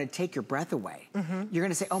that are going to take your breath away. You're going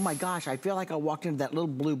to say, oh my gosh, I feel like I walked into that little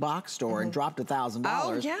blue box store and dropped $1,000.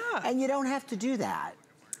 Oh, yeah. And you don't have to do that.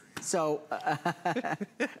 So,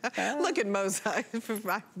 look at Mo's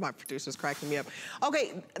my producer's cracking me up.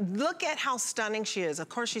 Okay, look at how stunning she is. Of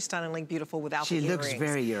course, she's stunningly beautiful without the earrings. She looks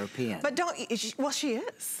very European. But well, she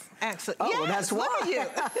is. Actually, oh, well, that's why. Look at you.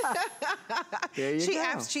 There you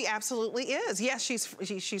go. She absolutely is. Yes,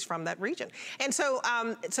 she's from that region. And so,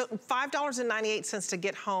 so $5.98 to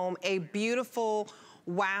get home a beautiful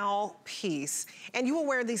wow piece. And you will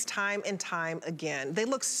wear these time and time again. They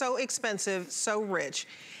look so expensive, so rich.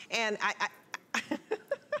 And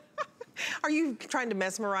are you trying to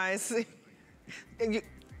mesmerize?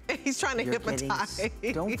 He's trying to hypnotize.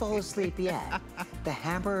 Don't fall asleep yet. The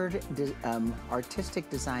hammered artistic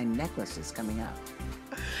design necklace is coming up.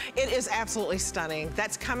 It is absolutely stunning.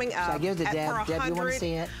 That's coming up. Should I give it to Deb? Deb, you want to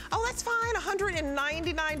see it? Oh, that's fine.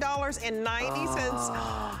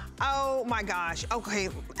 $199.90. Oh my gosh. Okay,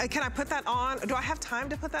 can I put that on? Do I have time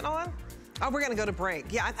to put that on? Oh, we're gonna go to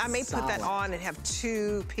break. Yeah, I may put that on and have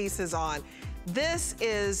 2 pieces on. This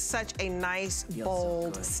is such a nice,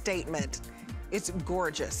 bold statement. It's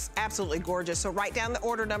gorgeous, absolutely gorgeous. So write down the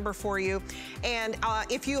order number for you. And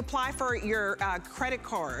if you apply for your credit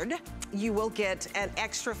card, you will get an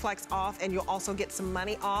extra flex off and you'll also get some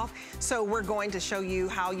money off. So we're going to show you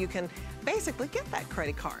how you can basically get that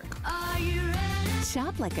credit card. Are you ready?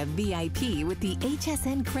 Shop like a VIP with the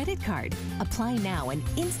HSN credit card. Apply now and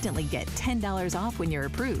instantly get $10 off when you're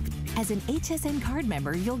approved. As an HSN card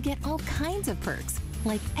member, you'll get all kinds of perks,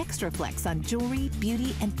 like extra flex on jewelry,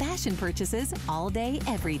 beauty, and fashion purchases all day,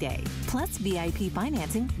 every day. Plus VIP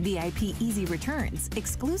financing, VIP easy returns,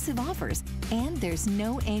 exclusive offers, and there's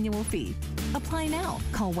no annual fee. Apply now.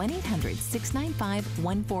 Call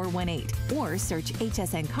 1-800-695-1418 or search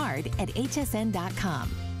HSN card at hsn.com.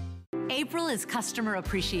 April is Customer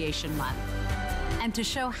Appreciation Month. And to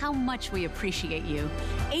show how much we appreciate you,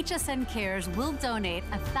 HSN Cares will donate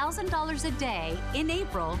 $1,000 a day in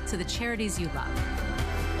April to the charities you love.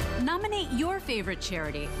 Nominate your favorite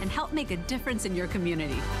charity and help make a difference in your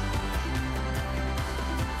community.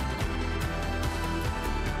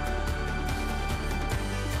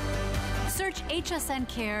 Search HSN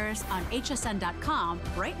Cares on hsn.com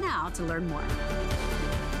right now to learn more.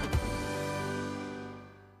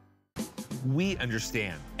 We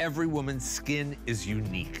understand every woman's skin is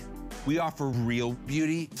unique. We offer real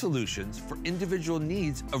beauty solutions for individual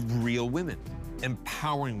needs of real women,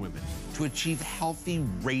 empowering women to achieve healthy,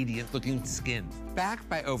 radiant-looking skin, backed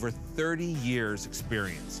by over 30 years'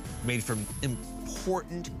 experience, made from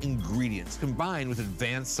important ingredients combined with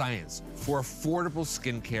advanced science for affordable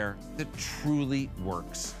skincare that truly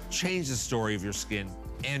works. Change the story of your skin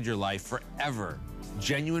and your life forever.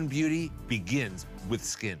 Genuine beauty begins with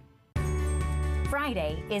skin.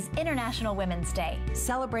 Friday is International Women's Day,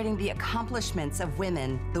 celebrating the accomplishments of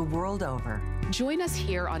women the world over. Join us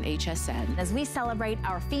here on HSN as we celebrate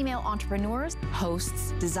our female entrepreneurs,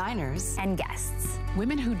 hosts, designers, and guests.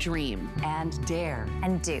 Women who dream and dare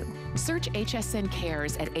and do. Search HSN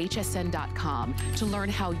Cares at hsn.com to learn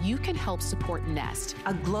how you can help support Nest,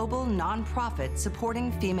 a global nonprofit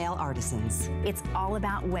supporting female artisans. It's all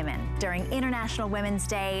about women during International Women's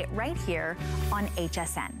Day right here on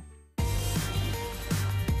HSN.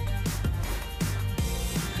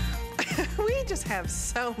 We just have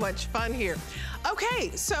so much fun here.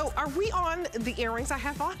 Okay, so are we on the earrings I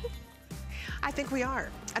have on? I think we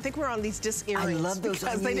are. I think we're on these disc earrings. I love those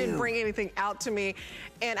because they didn't bring anything out to me,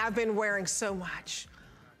 and I've been wearing so much.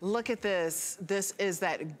 Look at this. This is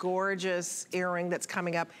that gorgeous earring that's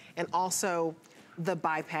coming up, and also the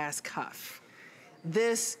bypass cuff.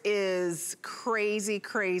 This is crazy,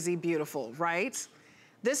 crazy beautiful, right?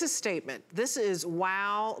 This is statement. This is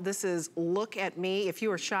wow. This is look at me. If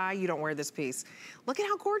you are shy, you don't wear this piece. Look at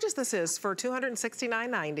how gorgeous this is for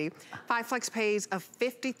 $269.90. 5 flex pays of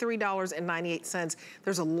 $53.98.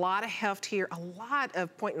 There's a lot of heft here, a lot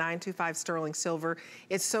of 0.925 sterling silver.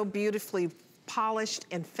 It's so beautifully polished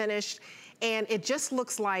and finished. And it just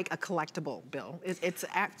looks like a collectible, Bill. It's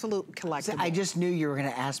absolute collectible. I just knew you were going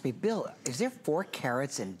to ask me, Bill, is there 4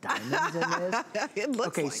 carats and diamonds in this? It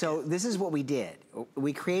looks okay, like so this is what we did.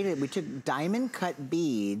 We took diamond cut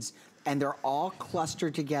beads, and they're all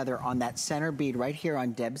clustered together on that center bead right here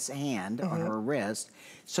on Deb's hand, on her wrist,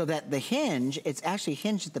 so that the hinge, it's actually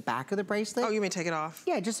hinged at the back of the bracelet. Oh, you mean take it off?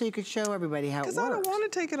 Yeah, just so you could show everybody how it works. Because I don't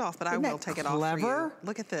want to take it off, but Isn't I will take it off for you.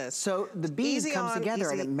 Look at this. So the bead Easy comes on, together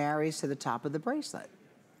easy. and it marries to the top of the bracelet.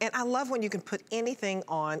 And I love when you can put anything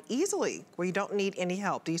on easily, where you don't need any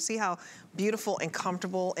help. Do you see how beautiful and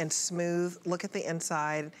comfortable and smooth? Look at the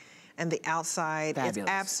inside and the outside. Fabulous. It's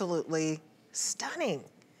absolutely stunning.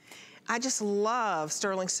 I just love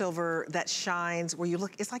sterling silver that shines where you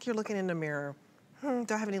look, it's like you're looking in the mirror. Do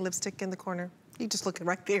I have any lipstick in the corner? You just looking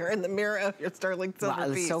right there in the mirror of your sterling silver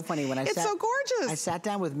piece. It's so funny when it's so gorgeous. I sat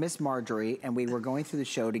down with Miss Marjorie and we were going through the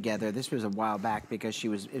show together. This was a while back because it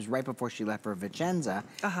was right before she left for Vicenza.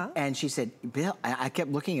 And she said, Bill, I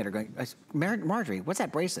kept looking at her going, Marjorie, what's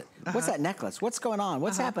that bracelet? What's that necklace? What's going on?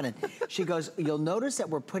 What's happening? She goes, you'll notice that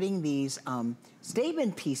we're putting these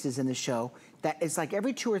statement pieces in the show that it's like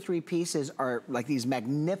every 2 or 3 pieces are like these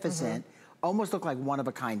magnificent, almost look like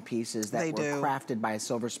one-of-a-kind pieces that were crafted by a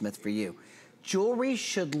silversmith for you. Jewelry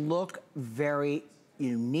should look very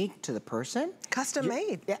unique to the person. Custom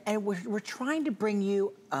made. And we're trying to bring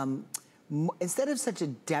you, instead of such a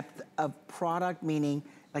depth of product, meaning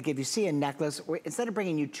Like if you see a necklace, instead of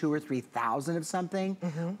bringing you 2,000 or 3,000 of something,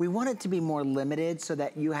 we want it to be more limited so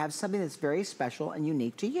that you have something that's very special and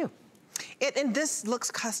unique to you. And this looks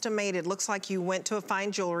custom made. It looks like you went to a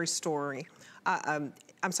fine jewelry store. I'm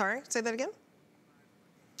sorry, say that again?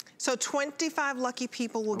 So 25 lucky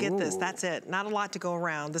people will get this. That's it. Not a lot to go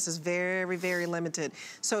around. This is very, very limited.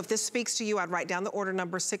 So if this speaks to you, I'd write down the order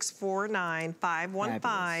number 649515.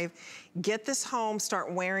 Fabulous. Get this home,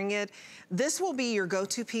 start wearing it. This will be your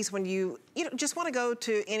go-to piece when you just want to go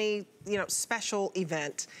to any, special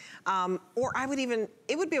event. Or I would even,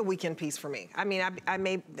 it would be a weekend piece for me. I mean, I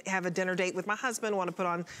may have a dinner date with my husband, want to put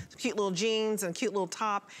on some cute little jeans and a cute little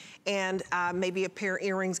top and maybe a pair of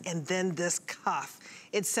earrings and then this cuff.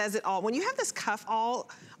 It says it all. When you have this cuff all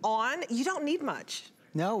on, you don't need much.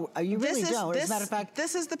 No, you really don't. As a matter of fact,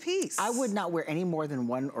 this is the piece. I would not wear any more than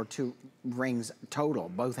 1 or 2 rings total,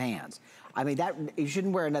 both hands. I mean, you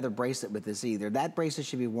shouldn't wear another bracelet with this either. That bracelet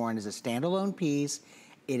should be worn as a standalone piece.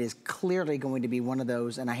 It is clearly going to be one of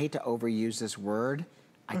those, and I hate to overuse this word,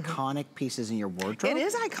 iconic pieces in your wardrobe. It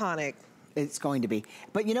is iconic. It's going to be.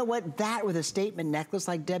 But you know what? That with a statement necklace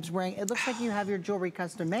like Deb's wearing, it looks like you have your jewelry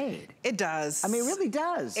custom made. It does. I mean, it really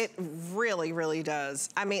does. It really, really does.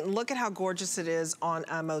 I mean, look at how gorgeous it is on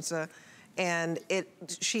Moza. And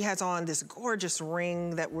she has on this gorgeous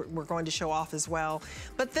ring that we're going to show off as well.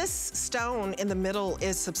 But this stone in the middle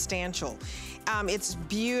is substantial. It's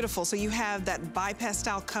beautiful. So you have that bypass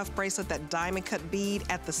style cuff bracelet, that diamond cut bead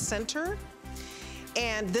at the center.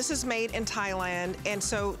 And this is made in Thailand, and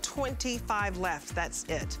so 25 left, that's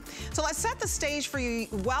it. So let's set the stage for you.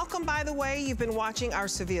 Welcome, by the way, you've been watching our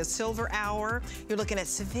Sevilla Silver Hour. You're looking at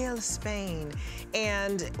Sevilla, Spain,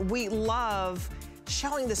 and we love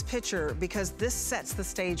showing this picture because this sets the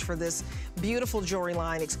stage for this beautiful jewelry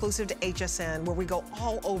line exclusive to HSN, where we go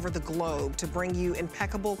all over the globe to bring you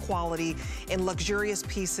impeccable quality and luxurious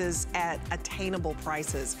pieces at attainable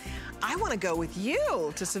prices. I want to go with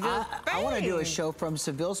you to Seville, Spain. I want to do a show from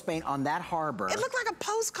Seville, Spain on that harbor. It looked like a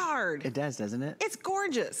postcard. It does, doesn't it? It's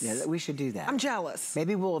gorgeous. Yeah, we should do that. I'm jealous.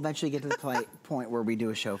 Maybe we'll eventually get to the point where we do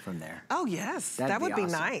a show from there. Oh, yes. That would be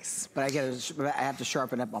awesome. Nice. But I have to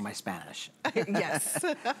sharpen up on my Spanish. Yes.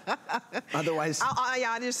 Otherwise.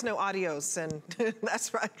 I just know adios, and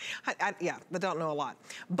that's right. I don't know a lot.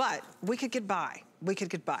 But we could get by. We could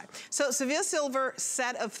get by. So Sevilla Silver,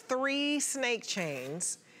 set of 3 snake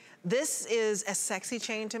chains. This is a sexy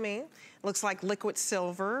chain to me. Looks like liquid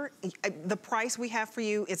silver. The price we have for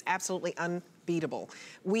you is absolutely unbeatable.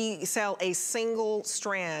 We sell a single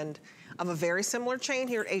strand of a very similar chain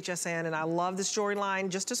here at HSN, and I love this jewelry line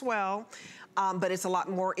just as well, but it's a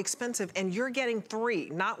lot more expensive, and you're getting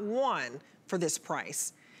 3, not 1 for this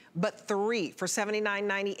price, but 3 for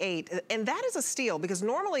 $79.98. And that is a steal because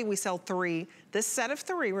normally we sell 3. This set of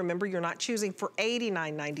 3, remember, you're not choosing, for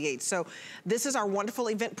 $89.98. So this is our wonderful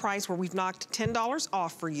event price where we've knocked $10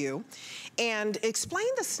 off for you. And explain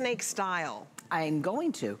the snake style. I am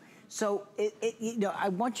going to. So, I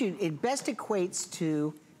want you, it best equates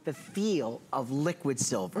to the feel of liquid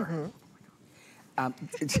silver. I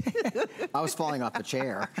was falling off the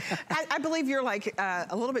chair. I believe you're like a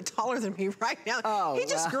little bit taller than me right now. Oh, he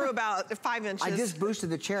just grew about 5 inches. I just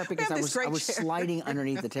boosted the chair because I was sliding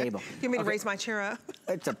underneath the table. You want me to raise my chair up?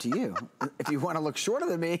 It's up to you. If you want to look shorter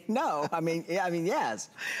than me, no. I mean, yes.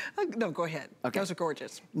 No, go ahead. Okay. Those are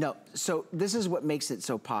gorgeous. No, so this is what makes it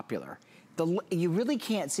so popular. You really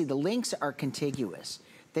can't see, the links are contiguous.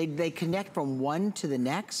 They connect from one to the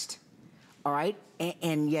next. All right,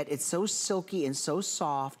 and yet it's so silky and so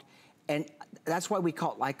soft, and that's why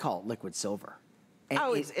I call it liquid silver.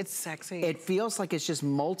 And it's sexy. It feels like it's just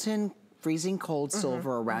molten, freezing cold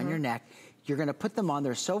silver around your neck. You're gonna put them on,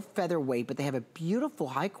 they're so featherweight, but they have a beautiful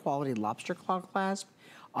high quality lobster claw clasp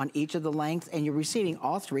on each of the lengths, and you're receiving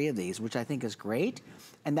all 3 of these, which I think is great.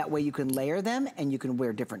 And that way you can layer them, and you can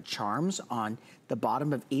wear different charms on the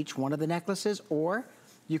bottom of each one of the necklaces, or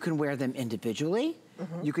you can wear them individually.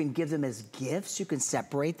 You can give them as gifts. You can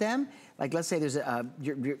separate them. Like, let's say there's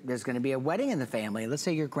going to be a wedding in the family. Let's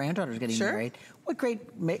say your granddaughter's getting married. What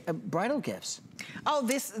great bridal gifts! Oh,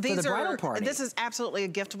 these the bridal party. This is absolutely a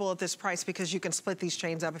giftable at this price because you can split these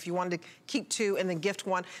chains up if you wanted to keep 2 and then gift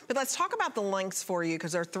 1. But let's talk about the lengths for you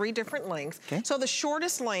because there are 3 different lengths. Okay. So the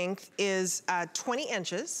shortest length is 20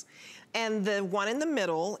 inches, and the one in the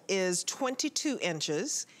middle is 22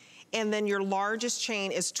 inches. And then your largest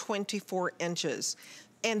chain is 24 inches.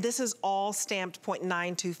 And this is all stamped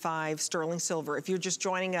 0.925 sterling silver. If you're just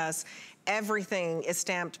joining us, everything is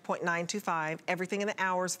stamped 0.925, everything in the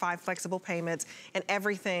hours, 5 flexible payments, and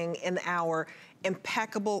everything in the hour,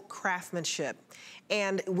 impeccable craftsmanship.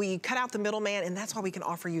 And we cut out the middleman, and that's why we can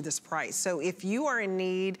offer you this price. So if you are in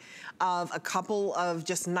need of a couple of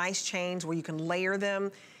just nice chains where you can layer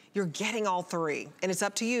them, you're getting all 3. And it's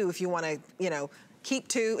up to you if you wanna, you know, keep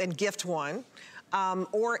 2 and gift 1.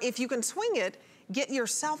 Or if you can swing it, get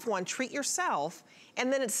yourself one, treat yourself,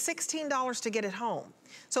 and then it's $16 to get it home.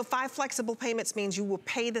 So 5 flexible payments means you will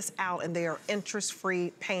pay this out and they are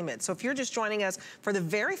interest-free payments. So if you're just joining us for the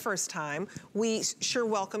very first time, we sure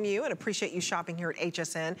welcome you and appreciate you shopping here at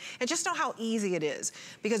HSN. And just know how easy it is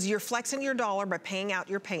because you're flexing your dollar by paying out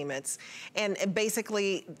your payments. And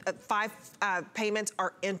basically 5 payments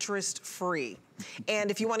are interest-free. And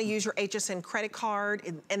if you want to use your HSN credit card,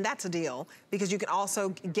 and that's a deal because you can also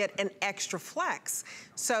get an extra flex.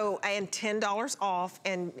 So, and $10 off,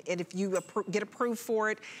 and if you get approved for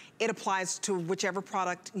it, it applies to whichever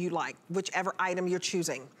product you like, whichever item you're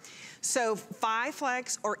choosing. So 5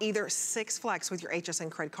 flex or either 6 flex with your HSN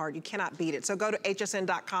credit card. You cannot beat it. So go to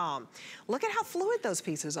hsn.com. Look at how fluid those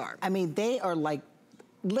pieces are. I mean, they are like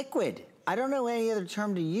liquid. I don't know any other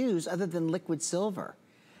term to use other than liquid silver.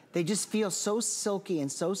 They just feel so silky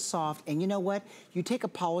and so soft. And you know what? You take a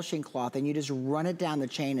polishing cloth and you just run it down the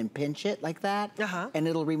chain and pinch it like that. And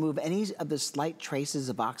it'll remove any of the slight traces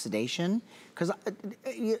of oxidation. Because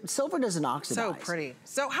silver doesn't oxidize. So pretty.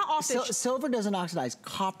 So how often? Silver doesn't oxidize,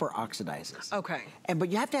 copper oxidizes. Okay. But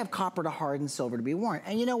you have to have copper to harden silver to be worn.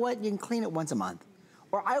 And you know what? You can clean it once a month.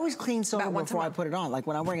 Or I always clean silver before I put it on. Like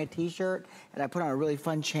when I'm wearing a t-shirt and I put on a really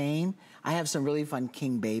fun chain, I have some really fun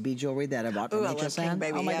King Baby jewelry that I bought from HSN. King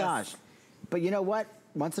Baby, oh my gosh. But you know what?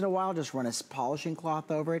 Once in a while, just run a polishing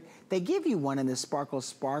cloth over it. They give you one in this Sparkle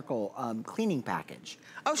Sparkle cleaning package.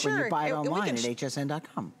 Oh, sure. When you buy it online at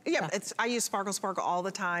hsn.com. Yeah, I use Sparkle Sparkle all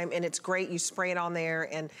the time, and it's great. You spray it on there,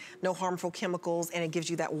 and no harmful chemicals, and it gives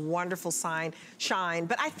you that wonderful shine.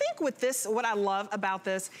 But I think with this, what I love about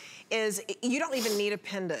this is you don't even need a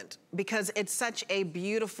pendant because it's such a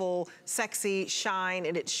beautiful, sexy shine,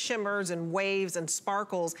 and it shimmers and waves and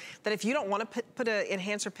sparkles that if you don't want to put an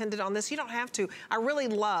enhancer pendant on this, you don't have to. I really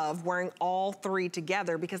love wearing all 3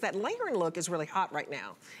 together because that layering look is really hot right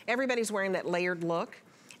now. Everybody's wearing that layered look,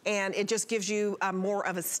 and it just gives you more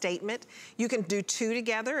of a statement. You can do 2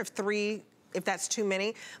 together if that's too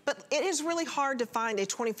many, but it is really hard to find a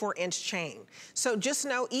 24-inch chain. So just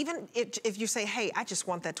know, even if you say, hey, I just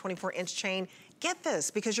want that 24-inch chain, get this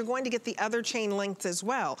because you're going to get the other chain lengths as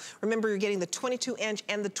well. Remember, you're getting the 22-inch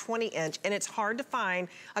and the 20-inch, and it's hard to find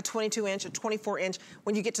a 22-inch, a 24-inch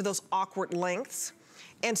when you get to those awkward lengths.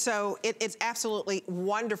 And so it's absolutely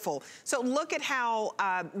wonderful. So look at how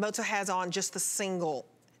Moza has on just the single.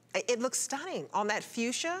 It looks stunning on that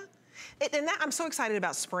fuchsia. And that, I'm so excited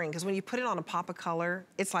about spring because when you put it on a pop of color,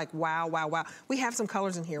 it's like, wow, wow, wow. We have some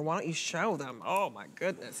colors in here. Why don't you show them? Oh my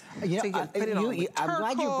goodness. You know, so you can put it on I'm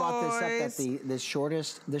glad you brought this up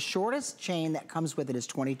that the shortest chain that comes with it is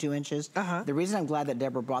 22 inches. The reason I'm glad that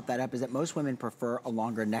Deborah brought that up is that most women prefer a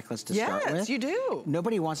longer necklace to start with. Yes, you do.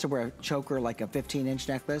 Nobody wants to wear a choker like a 15-inch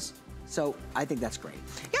necklace. So I think that's great.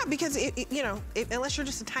 Yeah, because, you know, unless you're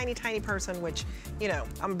just a tiny, tiny person, which, you know,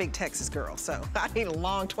 I'm a big Texas girl, so I need a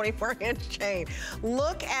long 24-inch chain.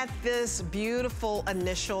 Look at this beautiful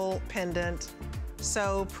initial pendant.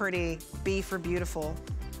 So pretty. B for beautiful.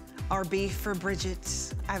 Or B for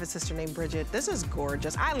Bridget. I have a sister named Bridget. This is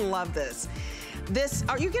gorgeous. I love this.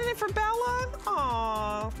 Are you getting it for Bella?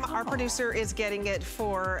 Aww. Our producer is getting it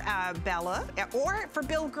for Bella or for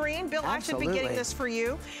Bill Green. Bill, absolutely. I should be getting this for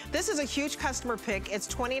you. This is a huge customer pick. It's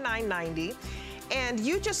 $29.90. And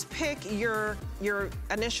you just pick your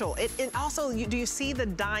initial. And also, do you see the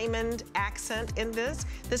diamond accent in this?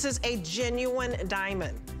 This is a genuine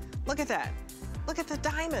diamond. Look at that. Look at the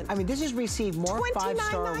diamond. I mean, this has received more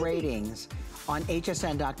 5-star ratings on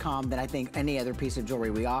hsn.com than I think any other piece of jewelry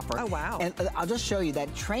we offer. Oh, wow. And I'll just show you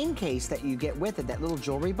that train case that you get with it, that little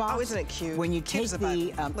jewelry box. Oh, isn't it cute? When you take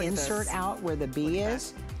the insert out where the B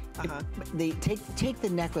is, take the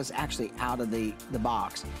necklace actually out of the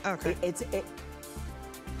box. Okay.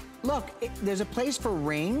 Look, there's a place for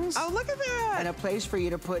rings. Oh, look at that. And a place for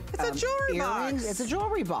you to put it's a jewelry earrings. box. It's a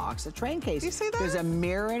jewelry box, a train case. You see that? There's a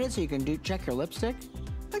mirror in it so you can check your lipstick.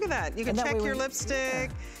 Look at that. You can check your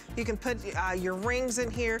lipstick. You can put your rings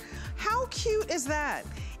in here. How cute is that?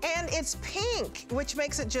 And it's pink, which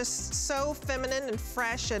makes it just so feminine and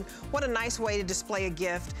fresh, and what a nice way to display a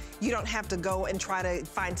gift. You don't have to go and try to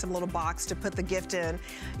find some little box to put the gift in.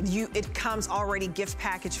 It comes already gift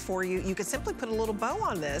packaged for you. You can simply put a little bow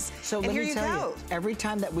on this, so and here you go. Every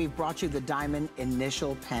time that we've brought you the diamond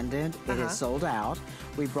initial pendant, it is sold out.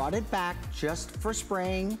 We brought it back just for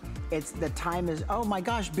spring. The time is, oh my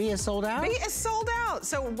gosh, B is sold out? B is sold out.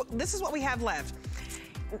 So this is what we have left.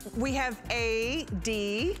 We have A,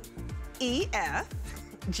 D, E, F,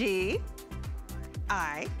 G,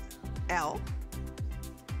 I, L,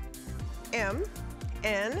 M,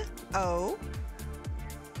 N, O,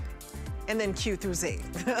 and then Q through Z.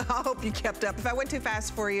 I hope you kept up. If I went too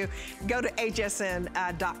fast for you, go to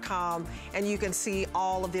hsn.com and you can see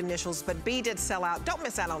all of the initials, but B did sell out. Don't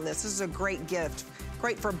miss out on this. This is a great gift.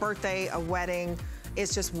 Great for a birthday, a wedding.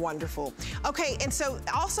 It's just wonderful. Okay, and so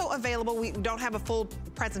also available, we don't have a full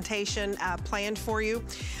presentation planned for you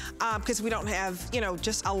because we don't have, you know,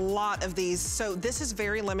 just a lot of these. So this is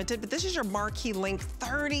very limited, but this is your marquee link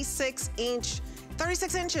 36 inches.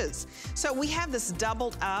 So we have this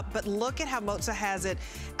doubled up, but look at how Moza has it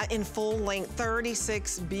in full length,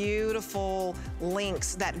 36 beautiful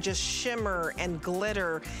links that just shimmer and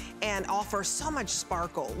glitter and offer so much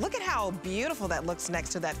sparkle. Look at how beautiful that looks next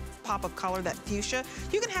to that pop of color, that fuchsia.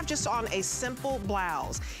 You can have just on a simple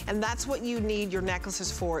blouse, and that's what you need your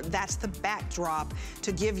necklaces for. That's the backdrop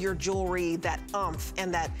to give your jewelry that oomph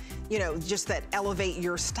and that, you know, just that elevate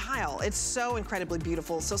your style. It's so incredibly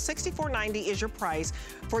beautiful. So $64.90 is your price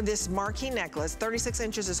for this marquee necklace. 36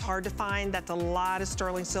 inches is hard to find. That's a lot of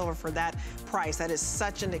sterling silver for that price. That is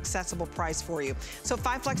such an accessible price for you. So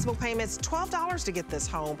 5 flexible payments, $12 to get this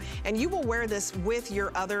home. And you will wear this with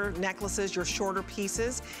your other necklaces, your shorter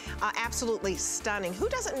pieces. Absolutely stunning. Who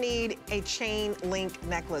doesn't need a chain link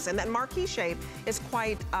necklace? And that marquee shape is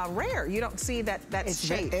quite rare. You don't see that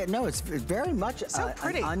shape. No, it's very much so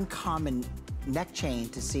pretty. An uncommon neck chain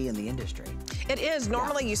to see in the industry. It is.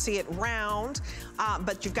 Normally you see it round,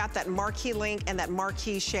 but you've got that marquee link and that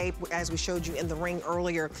marquee shape, as we showed you in the ring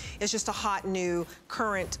earlier. It's just a hot new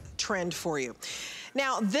current trend for you.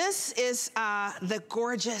 Now, this is the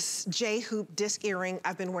gorgeous J-hoop disc earring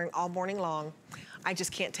I've been wearing all morning long. I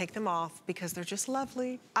just can't take them off because they're just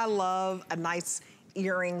lovely. I love a nice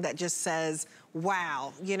earring that just says,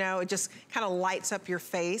 wow, you know, it just kind of lights up your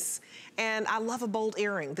face. And I love a bold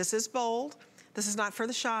earring. This is bold. This is not for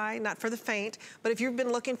the shy, not for the faint, but if you've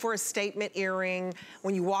been looking for a statement earring,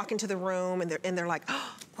 when you walk into the room and they're like,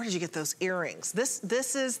 oh, where did you get those earrings? This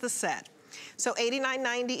is the set. So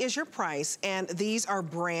 $89.90 is your price, and these are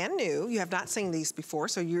brand new. You have not seen these before,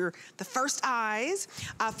 so you're the first eyes.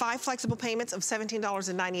 5 flexible payments of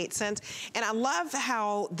 $17.98. And I love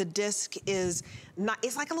how the disc is not,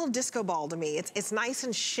 it's like a little disco ball to me. It's nice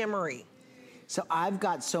and shimmery. So I've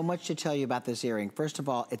got so much to tell you about this earring. First of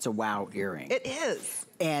all, it's a wow earring. It is.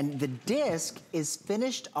 And the disc is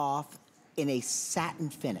finished off in a satin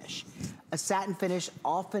finish. A satin finish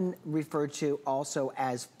often referred to also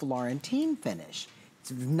as Florentine finish.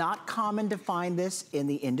 It's not common to find this in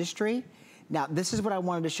the industry. Now, this is what I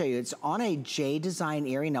wanted to show you. It's on a J design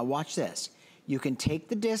earring. Now watch this. You can take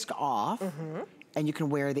the disc off and you can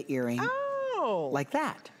wear the earring like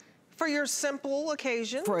that. For your simple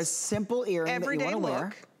occasions. For a simple earring everyday that you want to wear.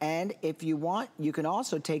 look. And if you want, you can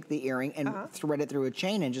also take the earring and thread it through a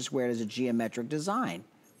chain and just wear it as a geometric design.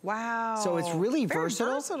 Wow. So it's really very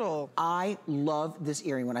versatile. I love this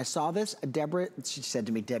earring. When I saw this, Deborah, she said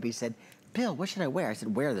to me, Debbie said, Bill, what should I wear? I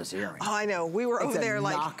said, wear this earring. Oh, I know. We were over there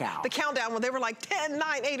like, knockout. The countdown, when they were like 10,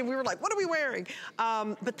 9, 8, and we were like, what are we wearing?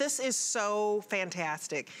 But this is so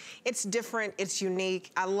fantastic. It's different, it's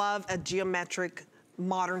unique. I love a geometric,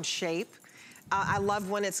 modern shape. I love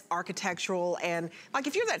when it's architectural, and like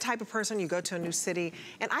if you're that type of person, you go to a new city,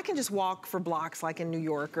 and I can just walk for blocks like in New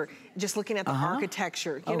York, or just looking at the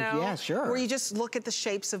architecture, you know? Yeah, sure. Where you just look at the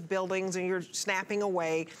shapes of buildings and you're snapping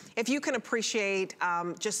away. If you can appreciate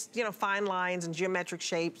just, you know, fine lines and geometric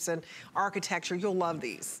shapes and architecture, you'll love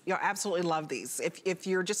these. You'll absolutely love these. If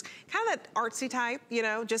you're just kind of that artsy type, you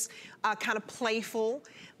know, just kind of playful.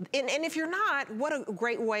 And if you're not, what a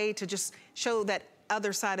great way to just show that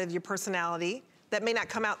other side of your personality that may not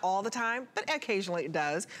come out all the time, but occasionally it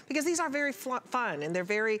does, because these are very fun and they're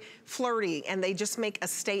very flirty and they just make a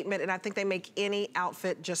statement, and I think they make any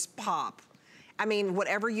outfit just pop. I mean,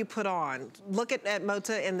 whatever you put on. Look at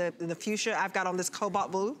Moza in the fuchsia. I've got on this cobalt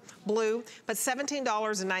blue, but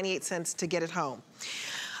 $17.98 to get it home.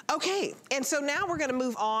 Okay, and so now we're gonna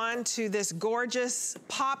move on to this gorgeous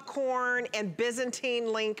popcorn and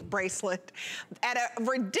Byzantine link bracelet at a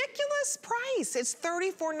ridiculous price. It's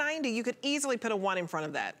 $34.90. You could easily put a 1 in front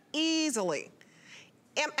of that, easily.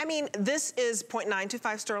 I mean, this is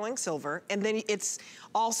 0.925 sterling silver, and then it's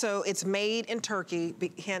made in Turkey,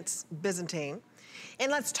 hence Byzantine.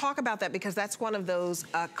 And let's talk about that because that's one of those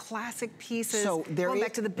classic pieces going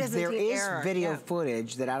back to the Byzantine era. There is video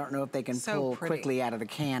footage that I don't know if they can pull quickly out of the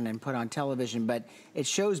can and put on television, but it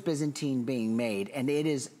shows Byzantine being made, and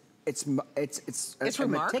it's a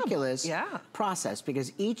meticulous process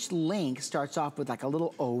because each link starts off with like a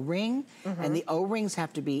little O-ring, and the O-rings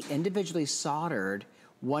have to be individually soldered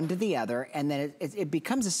one to the other, and then it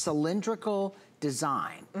becomes a cylindrical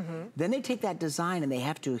design. Then they take that design and they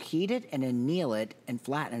have to heat it and anneal it and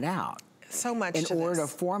flatten it out. So much in order to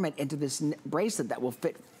form it into this bracelet that will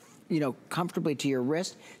fit, you know, comfortably to your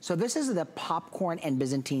wrist. So this is the popcorn and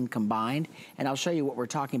Byzantine combined, and I'll show you what we're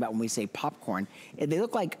talking about when we say popcorn. They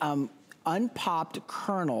look like unpopped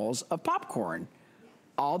kernels of popcorn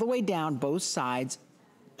all the way down both sides,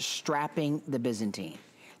 strapping the Byzantine.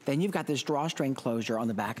 Then you've got this drawstring closure on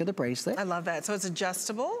the back of the bracelet. I love that. So it's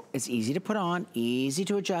adjustable? It's easy to put on, easy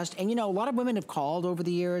to adjust. And you know, a lot of women have called over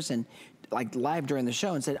the years and like live during the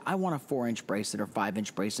show and said, I want a 4-inch bracelet or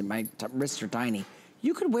 5-inch bracelet. My wrists are tiny.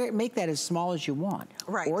 You could make that as small as you want.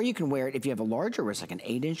 Right. Or you can wear it, if you have a larger wrist, like an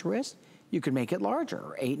 8-inch wrist, you can make it larger,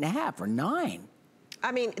 or 8.5 or 9.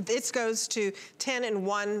 I mean, this goes to 10 and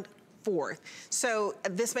 1/4. So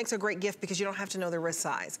this makes a great gift because you don't have to know the wrist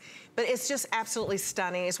size. But it's just absolutely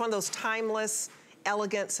stunning. It's one of those timeless,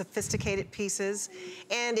 elegant, sophisticated pieces.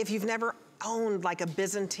 And if you've never owned like a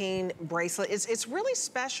Byzantine bracelet, it's really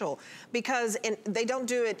special because they don't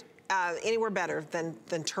do it anywhere better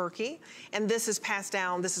than Turkey. And this is passed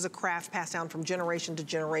down, this is a craft passed down from generation to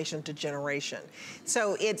generation to generation.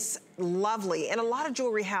 So it's lovely. And a lot of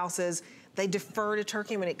jewelry houses, they defer to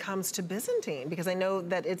Turkey when it comes to Byzantine because they know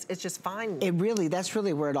that it's just fine. That's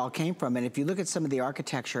really where it all came from. And if you look at some of the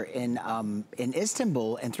architecture in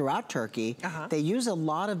Istanbul and throughout Turkey, they use a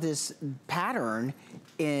lot of this pattern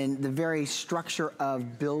in the very structure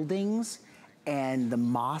of buildings and the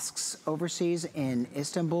mosques overseas in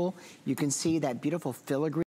Istanbul. You can see that beautiful filigree